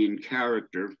identity and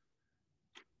character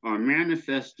are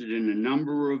manifested in a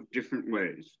number of different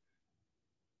ways,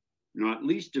 not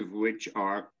least of which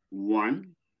are: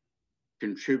 1,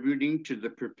 contributing to the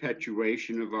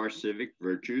perpetuation of our civic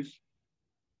virtues;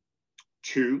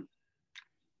 2,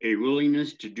 a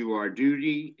willingness to do our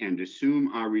duty and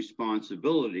assume our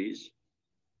responsibilities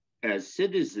as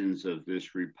citizens of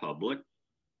this republic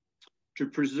to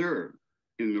preserve,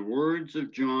 in the words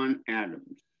of John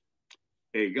Adams,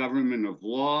 a government of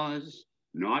laws,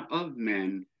 not of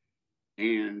men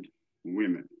and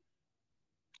women;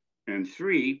 and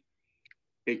 3,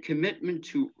 a commitment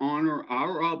to honor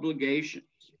our obligations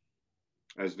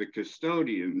as the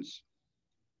custodians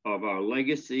of our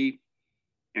legacy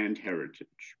and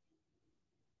heritage.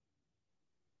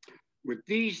 With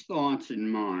these thoughts in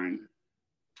mind,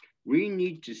 we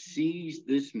need to seize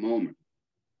this moment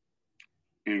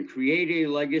and create a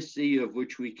legacy of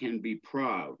which we can be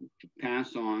proud to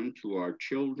pass on to our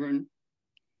children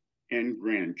and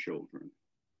grandchildren.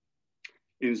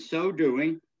 In so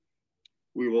doing,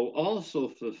 we will also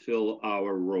fulfill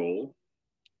our role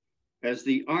as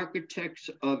the architects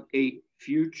of a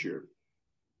future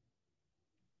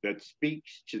that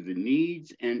speaks to the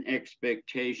needs and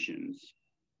expectations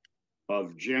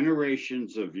of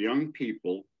generations of young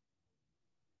people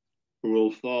who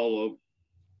will follow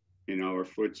in our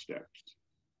footsteps.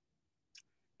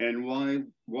 And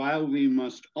while we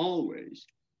must always,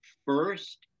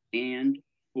 first and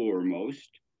foremost,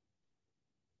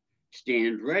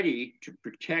 stand ready to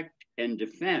protect and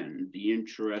defend the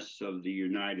interests of the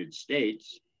United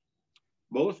States,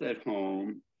 both at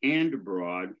home and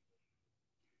abroad,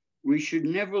 we should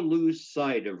never lose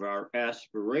sight of our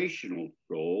aspirational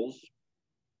goals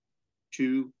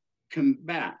to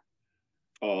combat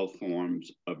all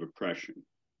forms of oppression,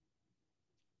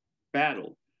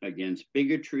 battle against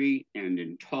bigotry and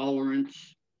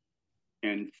intolerance,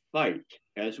 and fight,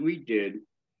 as we did,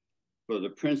 for the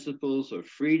principles of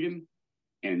freedom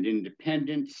and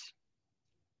independence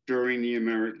during the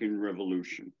American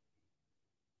Revolution.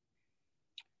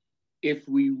 If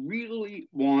we really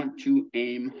want to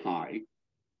aim high,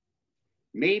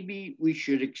 maybe we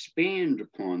should expand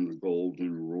upon the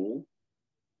golden rule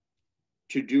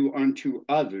to do unto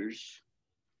others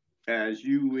as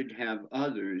you would have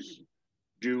others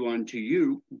do unto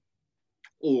you,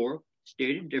 or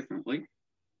stated differently,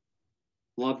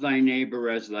 love thy neighbor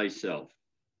as thyself.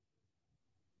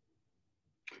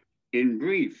 In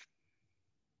brief,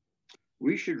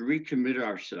 we should recommit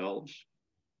ourselves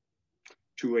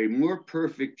to a more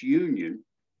perfect union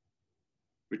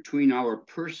between our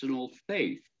personal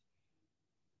faith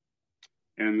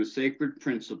and the sacred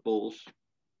principles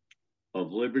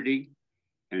of liberty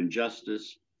and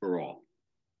justice for all.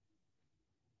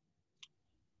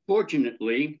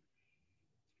 Fortunately,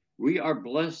 we are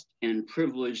blessed and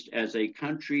privileged as a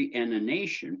country and a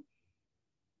nation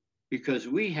because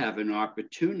we have an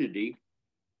opportunity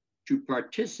to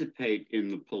participate in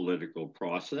the political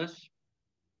process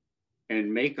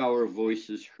and make our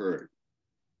voices heard.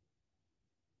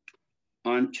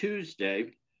 On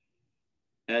Tuesday,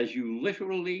 as you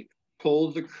literally pull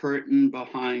the curtain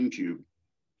behind you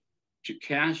to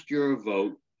cast your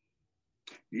vote,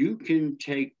 you can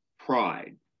take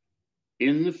pride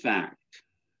in the fact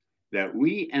that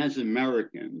we as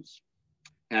Americans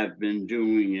have been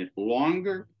doing it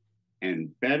longer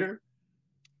and better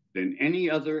than any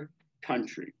other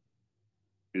country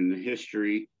in the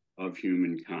history of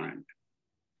humankind.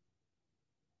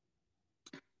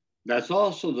 That's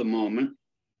also the moment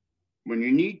when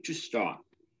you need to stop,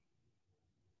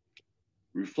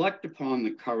 reflect upon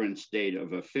the current state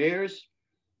of affairs,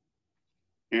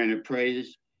 and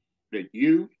appraise that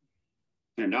you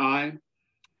and I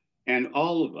and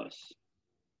all of us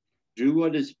do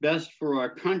what is best for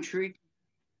our country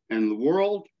and the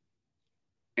world,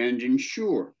 and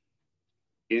ensure,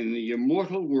 in the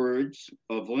immortal words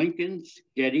of Lincoln's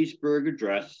Gettysburg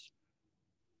Address,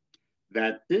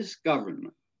 that this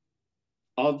government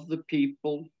of the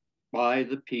people, by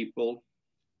the people,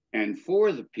 and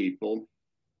for the people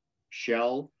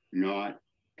shall not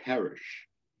perish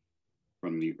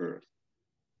from the earth.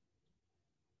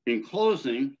 In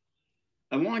closing,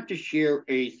 I want to share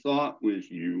a thought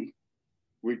with you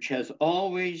which has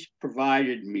always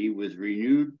provided me with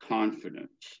renewed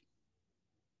confidence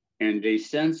and a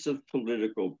sense of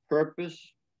political purpose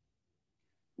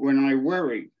when I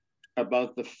worry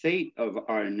about the fate of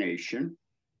our nation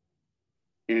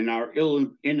and our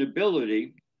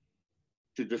inability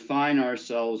to define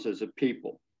ourselves as a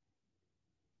people.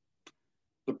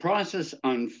 The process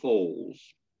unfolds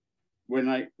when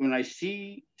I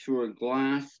see through a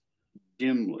glass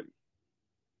dimly,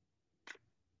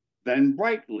 then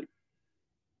brightly,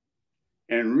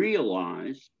 and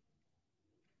realize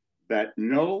that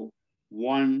no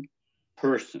one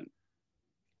person,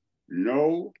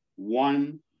 no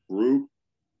one group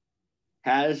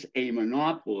has a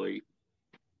monopoly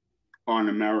on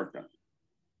America.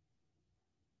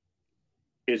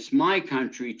 It's my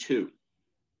country too,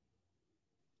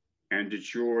 and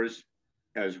it's yours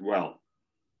as well.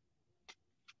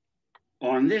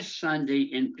 On this Sunday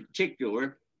in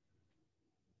particular,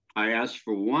 I ask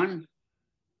for one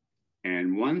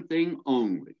and one thing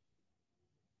only.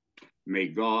 May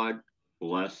God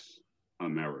bless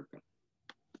America.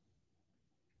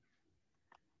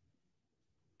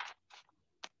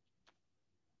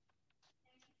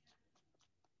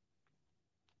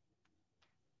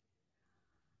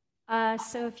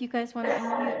 So if you guys want to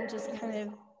unmute and just kind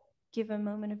of give a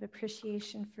moment of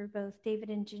appreciation for both David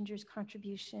and Ginger's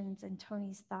contributions and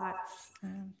Tony's thoughts.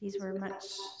 These were much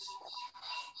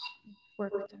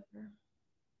worked over.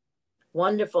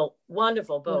 Wonderful,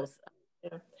 wonderful both.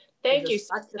 Yeah. Thank you.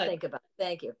 Lots to think about.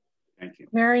 Thank you. Thank you.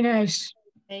 Very nice.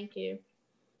 Thank you.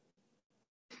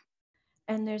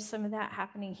 And there's some of that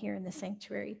happening here in the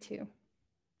sanctuary too.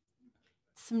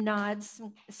 Some nods,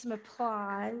 some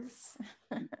applause.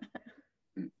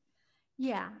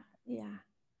 Yeah.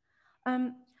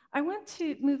 I want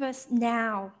to move us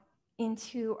now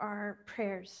into our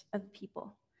prayers of the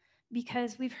people,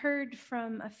 because we've heard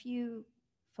from a few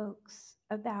folks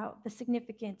about the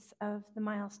significance of the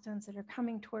milestones that are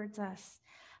coming towards us.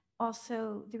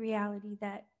 Also, the reality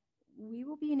that we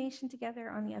will be a nation together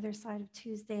on the other side of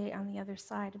Tuesday, on the other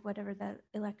side of whatever the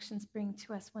elections bring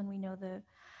to us when we know the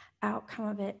outcome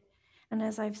of it. And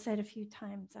as I've said a few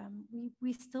times,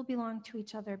 we still belong to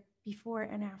each other before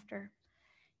and after.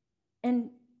 And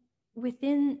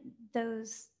within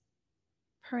those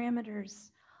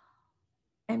parameters,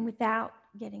 and without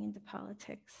getting into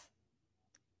politics,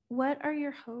 what are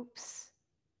your hopes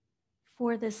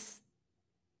for this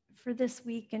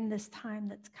week and this time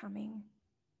that's coming?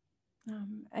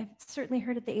 I've certainly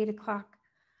heard at the 8 o'clock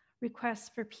requests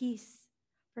for peace,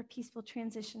 for peaceful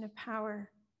transition of power,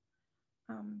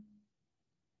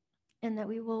 and that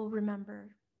we will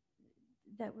remember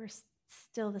that we're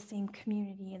still the same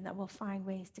community and that we'll find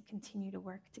ways to continue to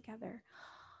work together.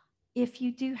 If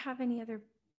you do have any other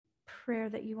prayer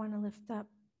that you want to lift up,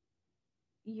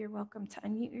 you're welcome to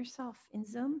unmute yourself in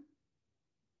Zoom.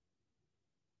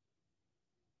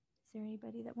 Is there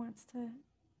anybody that wants to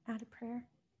add a prayer?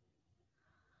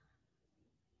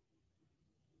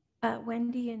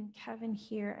 Wendy and Kevin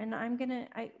here, and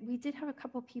we did have a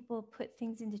couple people put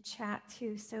things into chat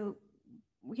too. So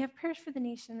we have prayers for the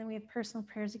nation, and we have personal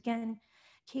prayers. Again,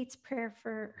 Kate's prayer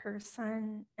for her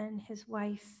son and his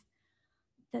wife,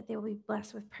 that they will be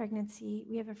blessed with pregnancy.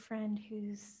 We have a friend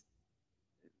who's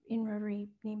in Rotary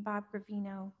named Bob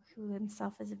Gravino, who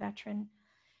himself is a veteran,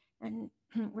 and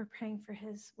we're praying for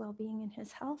his well-being and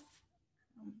his health.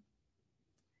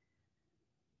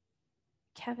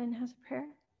 Kevin has a prayer.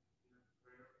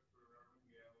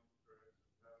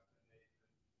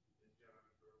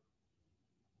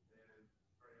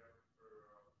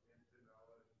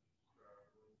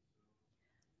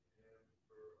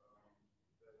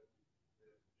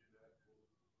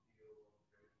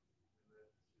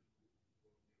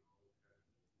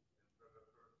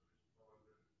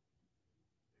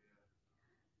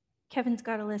 Kevin's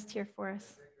got a list here for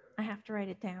us. I have to write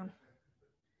it down.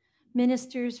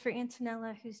 Ministers for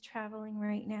Antonella, who's traveling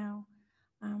right now,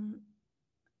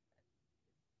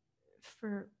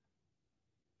 for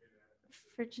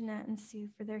Jeanette and Sue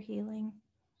for their healing.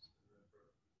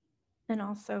 And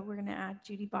also we're going to add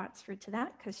Judy Botsford to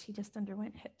that because she just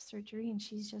underwent hip surgery and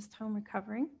she's just home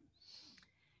recovering.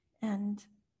 And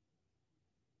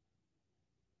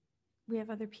we have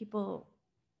other people,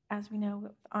 as we know,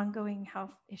 with ongoing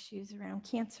health issues around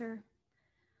cancer,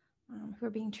 who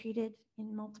are being treated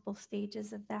in multiple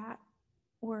stages of that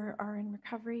or are in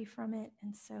recovery from it.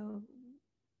 And so,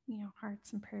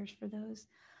 hearts and prayers for those.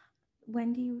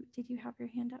 Wendy, did you have your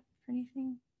hand up for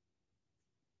anything?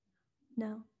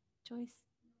 No? Joyce?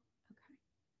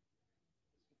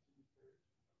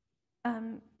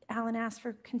 Okay. Alan asked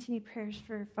for continued prayers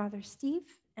for Father Steve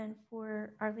and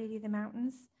for Our Lady of the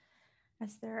Mountains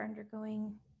as they're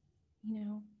undergoing,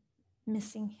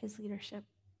 missing his leadership.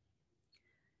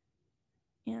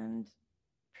 And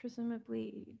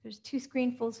presumably there's 2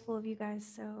 screenfuls full of you guys.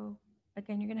 So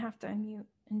again, you're going to have to unmute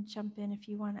and jump in if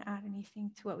you want to add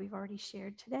anything to what we've already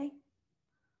shared today.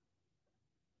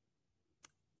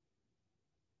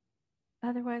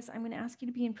 Otherwise, I'm going to ask you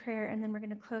to be in prayer, and then we're going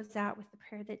to close out with the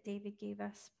prayer that David gave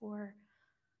us for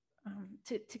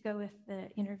to go with the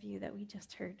interview that we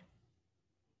just heard.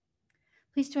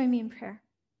 Please join me in prayer.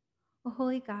 O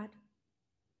holy God,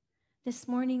 this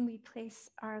morning we place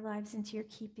our lives into your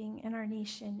keeping and our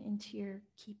nation into your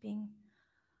keeping.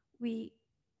 We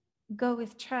go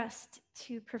with trust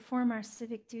to perform our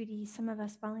civic duty, some of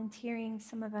us volunteering,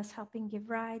 some of us helping give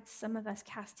rides, some of us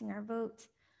casting our vote.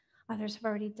 Others have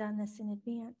already done this in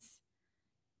advance.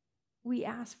 We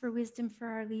ask for wisdom for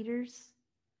our leaders,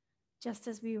 just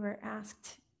as we were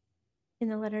asked in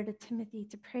the letter to Timothy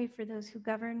to pray for those who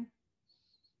govern,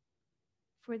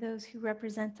 for those who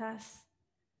represent us.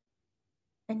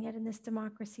 And yet in this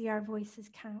democracy, our voices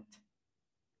count.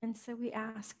 And so we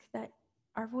ask that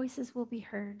our voices will be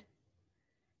heard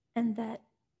and that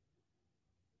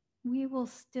we will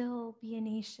still be a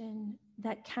nation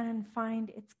that can find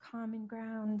its common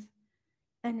ground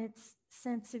and its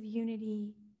sense of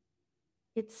unity,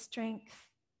 its strength,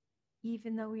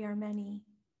 even though we are many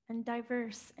and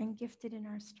diverse and gifted in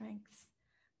our strengths,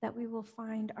 that we will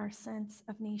find our sense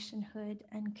of nationhood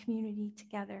and community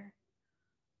together.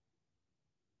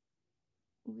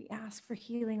 We ask for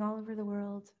healing all over the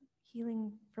world,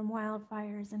 healing from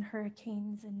wildfires and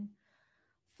hurricanes and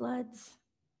floods,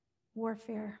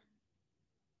 warfare.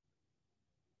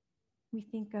 We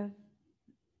think of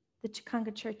the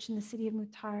Chicanga Church in the city of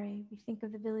Mutare. We think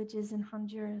of the villages in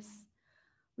Honduras.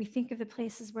 We think of the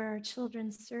places where our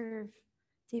children serve,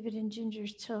 David and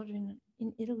Ginger's children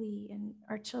in Italy, and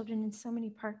our children in so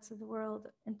many parts of the world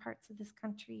and parts of this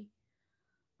country,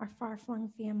 our far-flung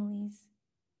families.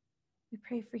 We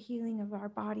pray for healing of our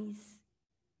bodies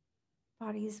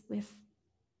with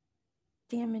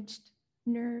damaged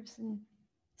nerves and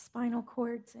spinal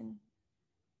cords, and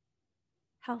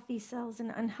healthy cells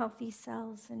and unhealthy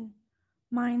cells, and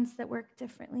minds that work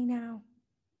differently now.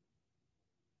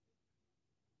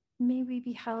 May we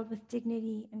be held with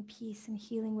dignity and peace and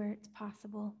healing where it's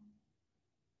possible.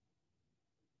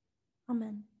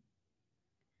 Amen.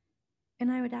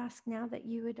 And I would ask now that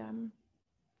you would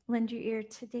lend your ear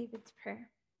to David's prayer.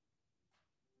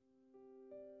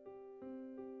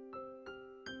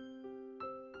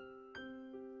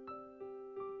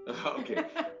 Okay.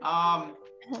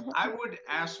 I would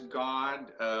ask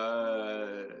God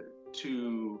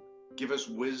to give us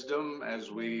wisdom as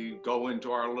we go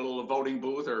into our little voting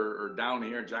booth, or down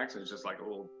here in Jackson, it's just like a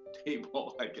little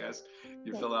table, I guess,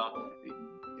 you fill out.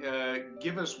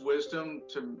 Give us wisdom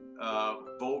to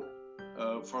vote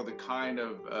for the kind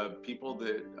of people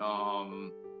that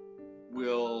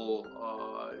will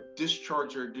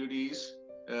discharge their duties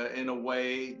in a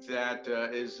way that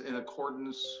is in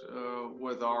accordance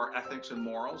with our ethics and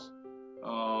morals,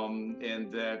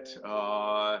 and that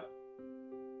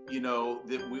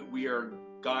that we are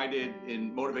guided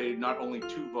and motivated not only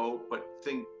to vote, but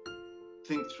think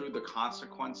through the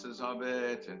consequences of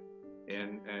it,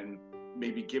 and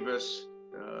maybe give us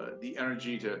the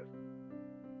energy to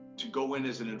go in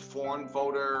as an informed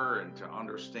voter and to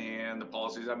understand the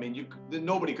policies. I mean,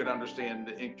 nobody could understand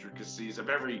the intricacies of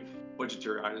every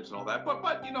budgetary items and all that, but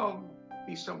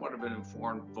be somewhat of an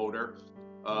informed voter.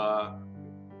 A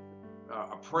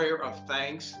prayer of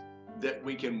thanks that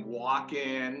we can walk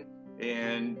in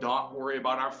and not worry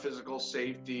about our physical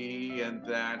safety, and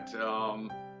that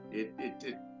it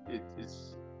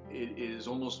is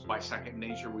almost by second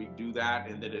nature we do that,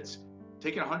 and that it's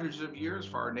taken hundreds of years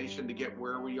for our nation to get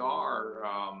where we are.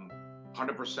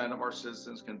 100% of our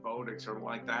citizens can vote, etc.,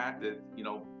 like that. That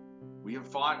we have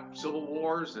fought civil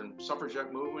wars and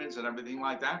suffragette movements and everything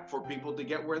like that for people to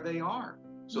get where they are.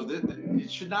 So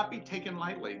it should not be taken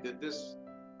lightly. That this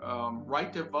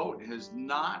right to vote has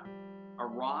not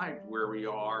arrived where we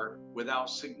are without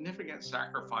significant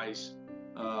sacrifice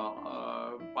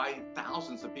by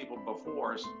thousands of people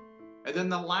before us. And then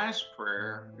the last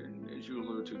prayer, as you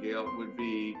alluded to, Gail, would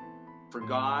be for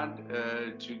God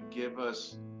to give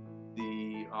us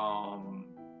the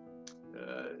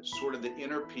sort of the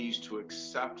inner peace to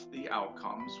accept the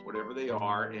outcomes, whatever they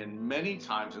are. And many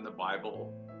times in the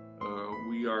Bible,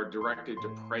 we are directed to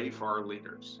pray for our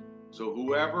leaders. So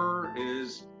whoever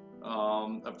is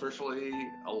officially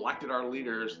elected our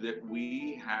leaders, that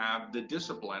we have the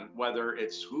discipline, whether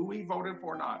it's who we voted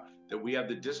for or not, that we have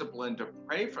the discipline to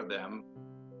pray for them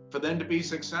to be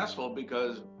successful,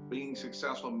 because being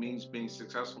successful means being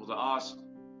successful to us.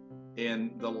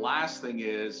 And the last thing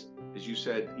is, as you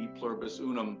said, e pluribus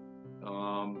unum,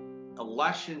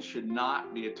 election should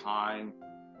not be a time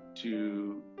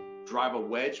to drive a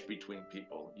wedge between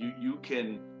people. You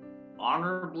can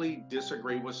honorably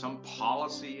disagree with some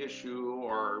policy issue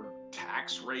or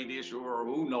tax rate issue, or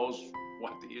who knows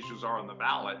what the issues are on the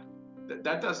ballot.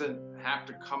 That doesn't have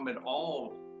to come at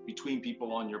all between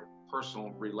people on your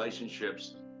personal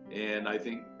relationships. And I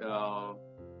think,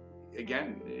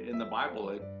 again, in the Bible,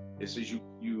 it says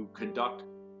you conduct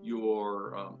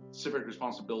your civic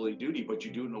responsibility duty, but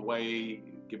you do it in a way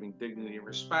giving dignity and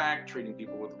respect, treating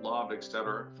people with love,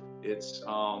 etc. It's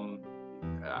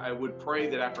I would pray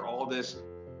that after all this,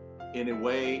 in a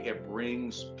way, it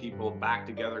brings people back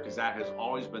together, because that has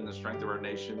always been the strength of our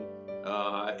nation,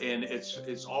 and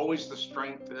it's always the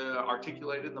strength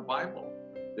articulated in the Bible,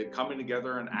 that coming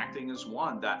together and acting as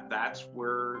one. That's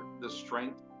where the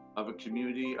strength of a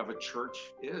community, of a church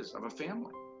is, of a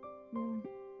family.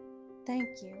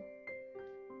 Thank you,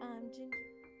 Ginger.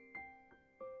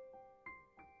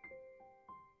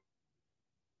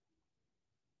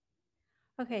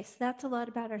 Okay, so that's a lot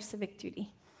about our civic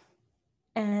duty.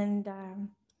 And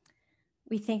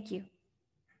we thank you.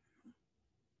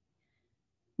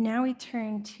 Now we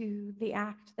turn to the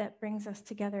act that brings us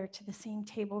together to the same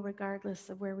table regardless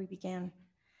of where we began,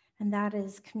 and that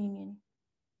is communion.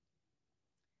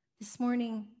 This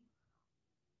morning,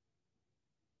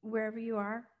 wherever you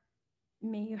are,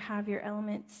 may you have your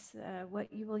elements,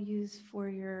 what you will use for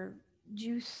your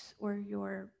juice or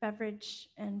your beverage,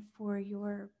 and for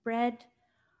your bread,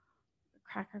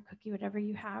 cracker, cookie, whatever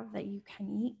you have that you can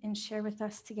eat and share with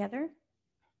us together.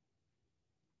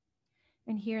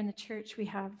 And here in the church, we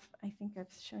have, I think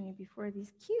I've shown you before,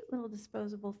 these cute little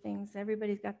disposable things.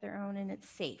 Everybody's got their own, and it's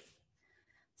safe.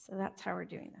 So that's how we're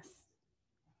doing this.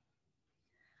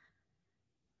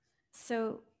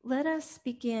 So let us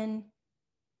begin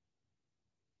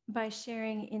by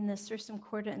sharing in the Sursum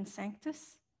Corda and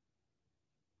Sanctus,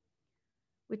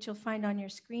 which you'll find on your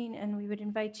screen, and we would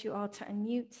invite you all to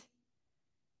unmute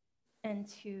and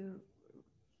to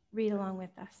read along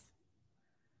with us.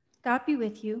 God be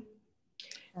with you.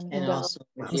 And also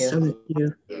with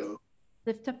you.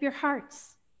 Lift up your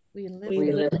hearts. We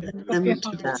We lift lift up them your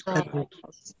to the hearts. sky.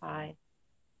 High.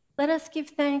 Let us give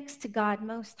thanks to God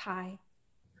Most High.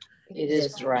 It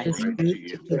is right. It's Right to right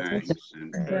give to thanks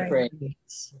and Pray.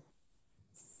 praise.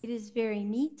 It is very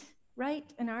meet,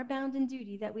 right, and our bounden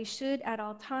duty that we should at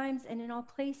all times and in all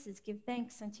places give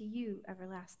thanks unto you,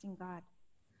 everlasting God.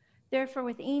 Therefore,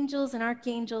 with angels and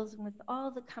archangels and with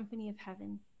all the company of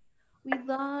heaven, we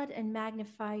laud and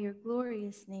magnify your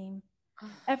glorious name,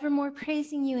 evermore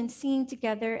praising you and singing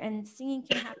together. And singing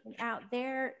can happen out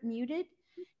there muted,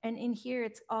 and in here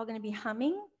it's all going to be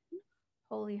humming.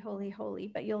 Holy, holy, holy,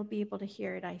 but you'll be able to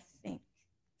hear it, I think.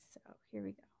 So here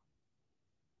we go.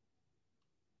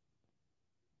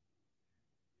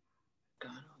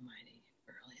 God Almighty,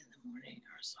 early in the morning,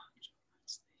 our song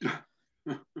shall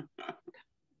rise.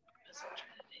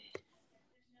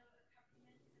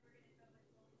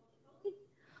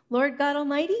 Lord God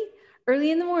Almighty,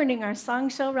 early in the morning our song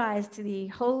shall rise to thee.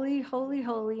 Holy, holy,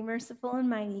 holy, merciful and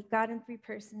mighty, God in three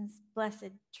persons, blessed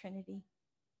Trinity.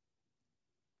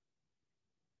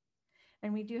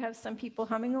 And we do have some people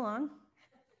humming along,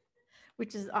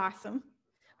 which is awesome.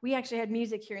 We actually had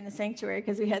music here in the sanctuary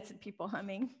because we had some people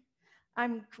humming.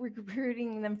 I'm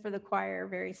recruiting them for the choir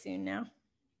very soon now.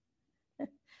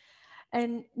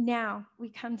 And now we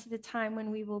come to the time when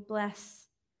we will bless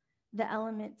the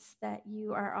elements that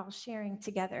you are all sharing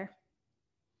together.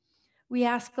 We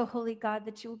ask, O Holy God,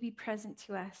 that you will be present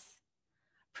to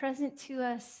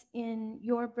us in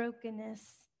your brokenness,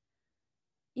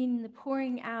 in the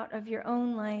pouring out of your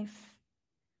own life,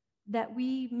 that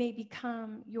we may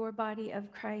become your body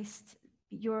of Christ,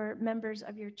 your members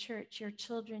of your church, your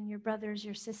children, your brothers,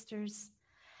 your sisters,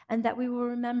 and that we will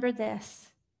remember this,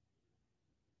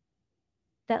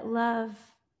 that love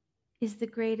is the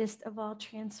greatest of all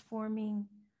transforming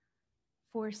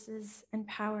forces and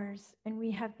powers, and we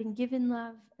have been given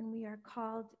love, and we are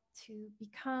called to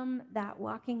become that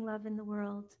walking love in the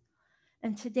world.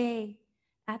 And today,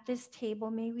 at this table,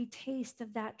 may we taste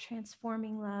of that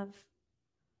transforming love.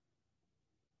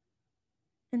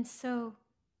 And so,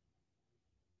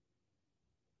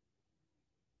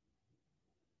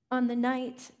 on the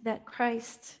night that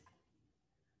Christ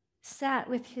sat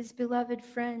with his beloved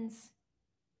friends,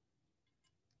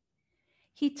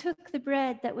 he took the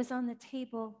bread that was on the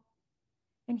table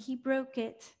and he broke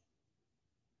it.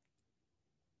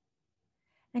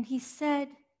 And he said,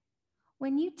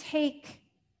 when you take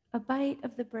a bite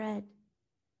of the bread,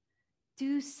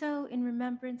 do so in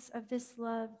remembrance of this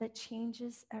love that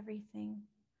changes everything.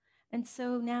 And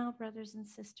so now, brothers and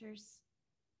sisters,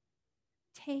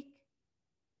 take,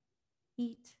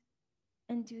 eat,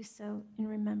 and do so in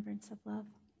remembrance of love.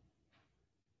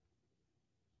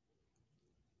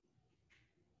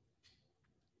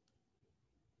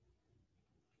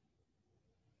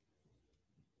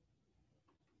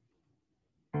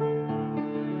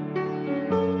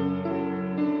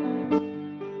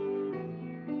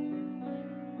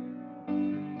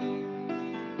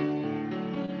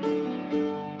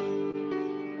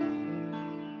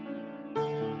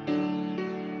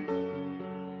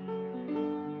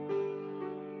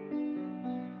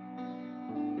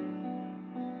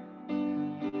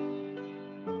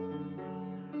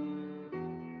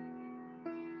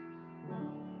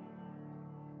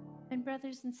 And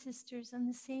brothers and sisters, in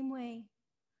the same way,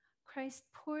 Christ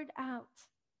poured out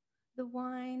the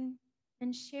wine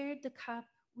and shared the cup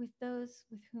with those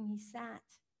with whom he sat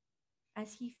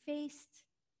as he faced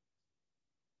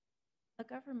a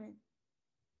government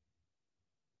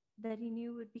that he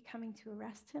knew would be coming to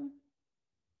arrest him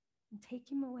and take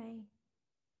him away.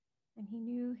 And he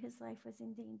knew his life was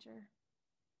in danger.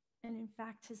 And in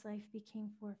fact, his life became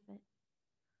forfeit.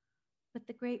 But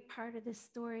the great part of this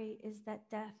story is that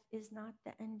death is not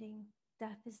the ending.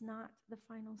 Death is not the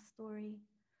final story.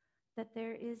 That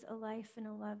there is a life and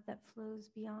a love that flows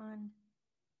beyond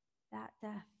that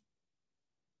death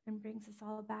and brings us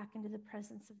all back into the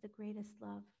presence of the greatest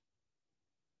love.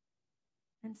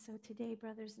 And so today,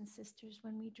 brothers and sisters,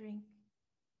 when we drink,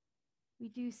 we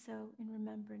do so in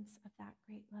remembrance of that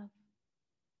great love.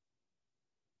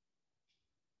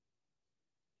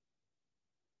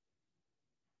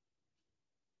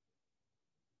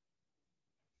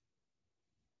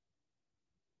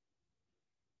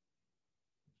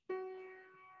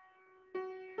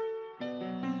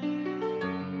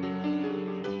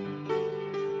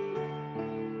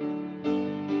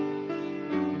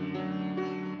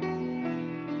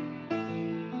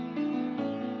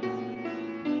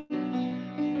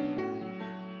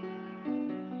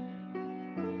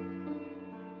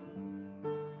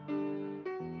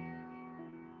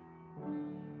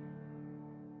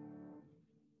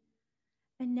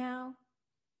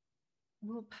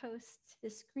 will post to the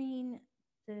screen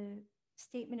the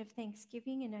statement of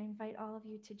thanksgiving, and I invite all of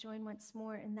you to join once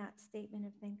more in that statement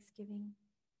of thanksgiving.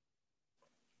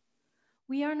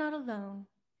 We are not alone.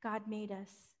 God made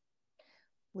us.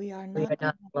 We are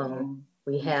not alone.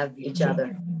 We have each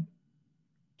other.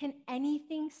 Can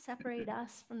anything separate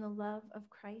us from the love of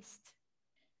Christ?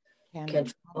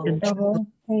 Trouble,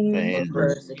 pain,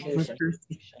 persecution.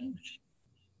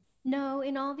 No,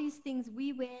 in all these things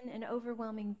we win an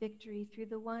overwhelming victory through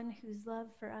the one whose love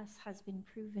for us has been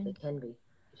proven. It can be.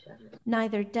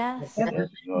 Neither death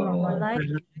nor life,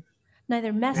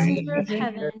 neither messenger of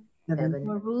heaven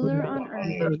nor ruler on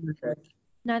earth,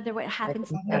 neither what happens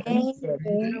today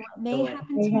nor what may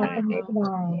happen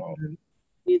tomorrow,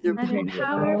 neither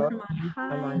power from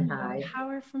on high nor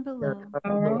power from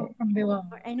below,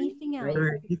 or anything else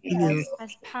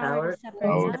has power to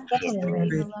separate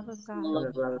us from the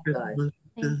love of God.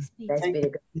 Thanks be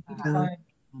to God.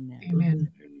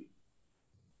 Amen.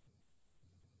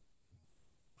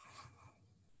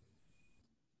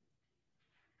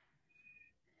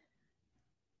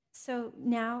 So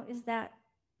now is that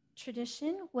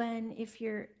tradition when, if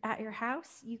you're at your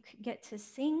house, you get to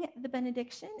sing the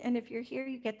benediction, and if you're here,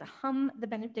 you get to hum the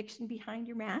benediction behind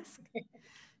your mask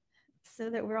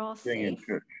so that we're all safe.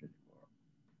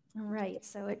 All right,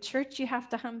 so at church you have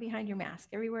to hum behind your mask.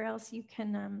 Everywhere else you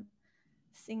can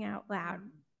sing out loud,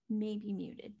 maybe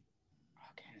muted.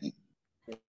 Okay.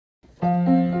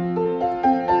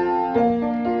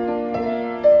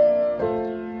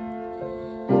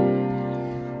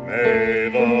 May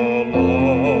the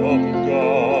love of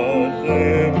God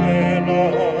live in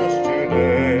us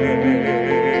today.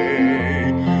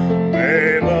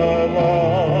 May the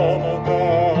love of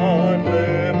God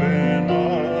live in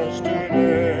us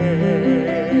today.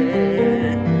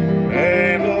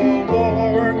 May the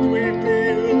warmth we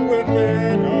feel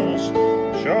within us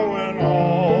show in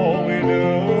all we do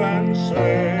and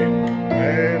say.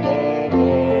 May the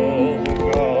love of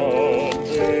God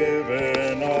live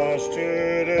in us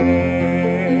today.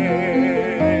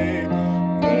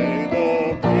 May the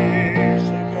peace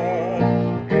of God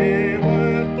be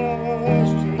with us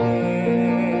today.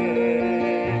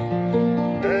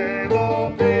 May the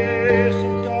peace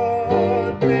of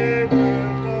God be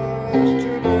with us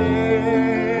today.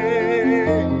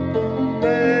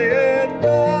 May it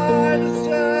guide us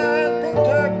and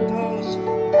protect us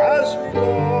as we go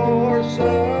our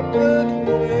separate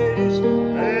ways.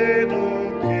 May the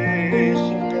peace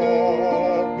of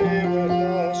God be with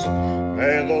us.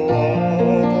 May the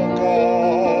love of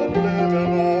God live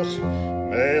in us.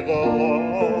 May the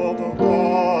love of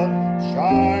God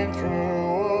shine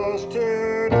through us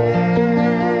today.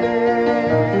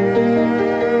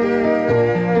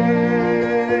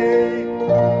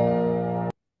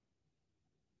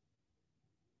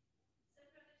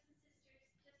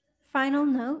 Final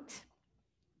note,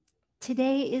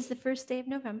 today is the first day of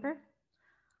November.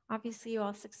 Obviously, you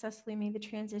all successfully made the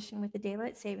transition with the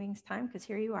daylight savings time, because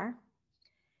here you are.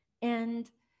 And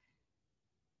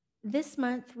this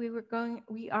month, we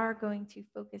are going to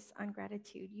focus on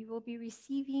gratitude. You will be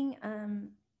receiving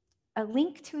a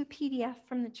link to a PDF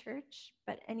from the church,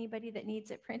 but anybody that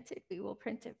needs it printed, we will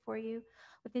print it for you,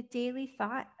 with a daily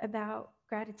thought about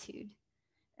gratitude.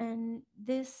 And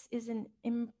this is an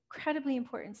incredibly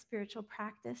important spiritual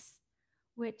practice,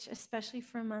 which, especially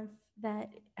for a month that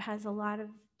has a lot of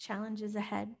challenges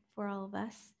ahead for all of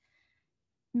us,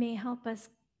 may help us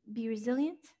be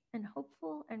resilient and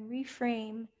hopeful and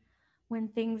reframe when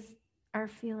things are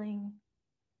feeling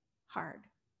hard.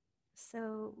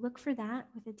 So look for that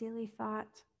with a daily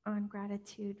thought on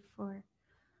gratitude for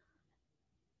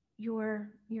your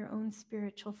own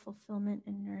spiritual fulfillment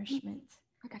and nourishment.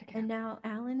 And now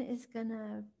Alan is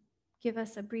gonna give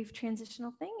us a brief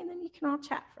transitional thing, and then you can all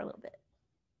chat for a little bit.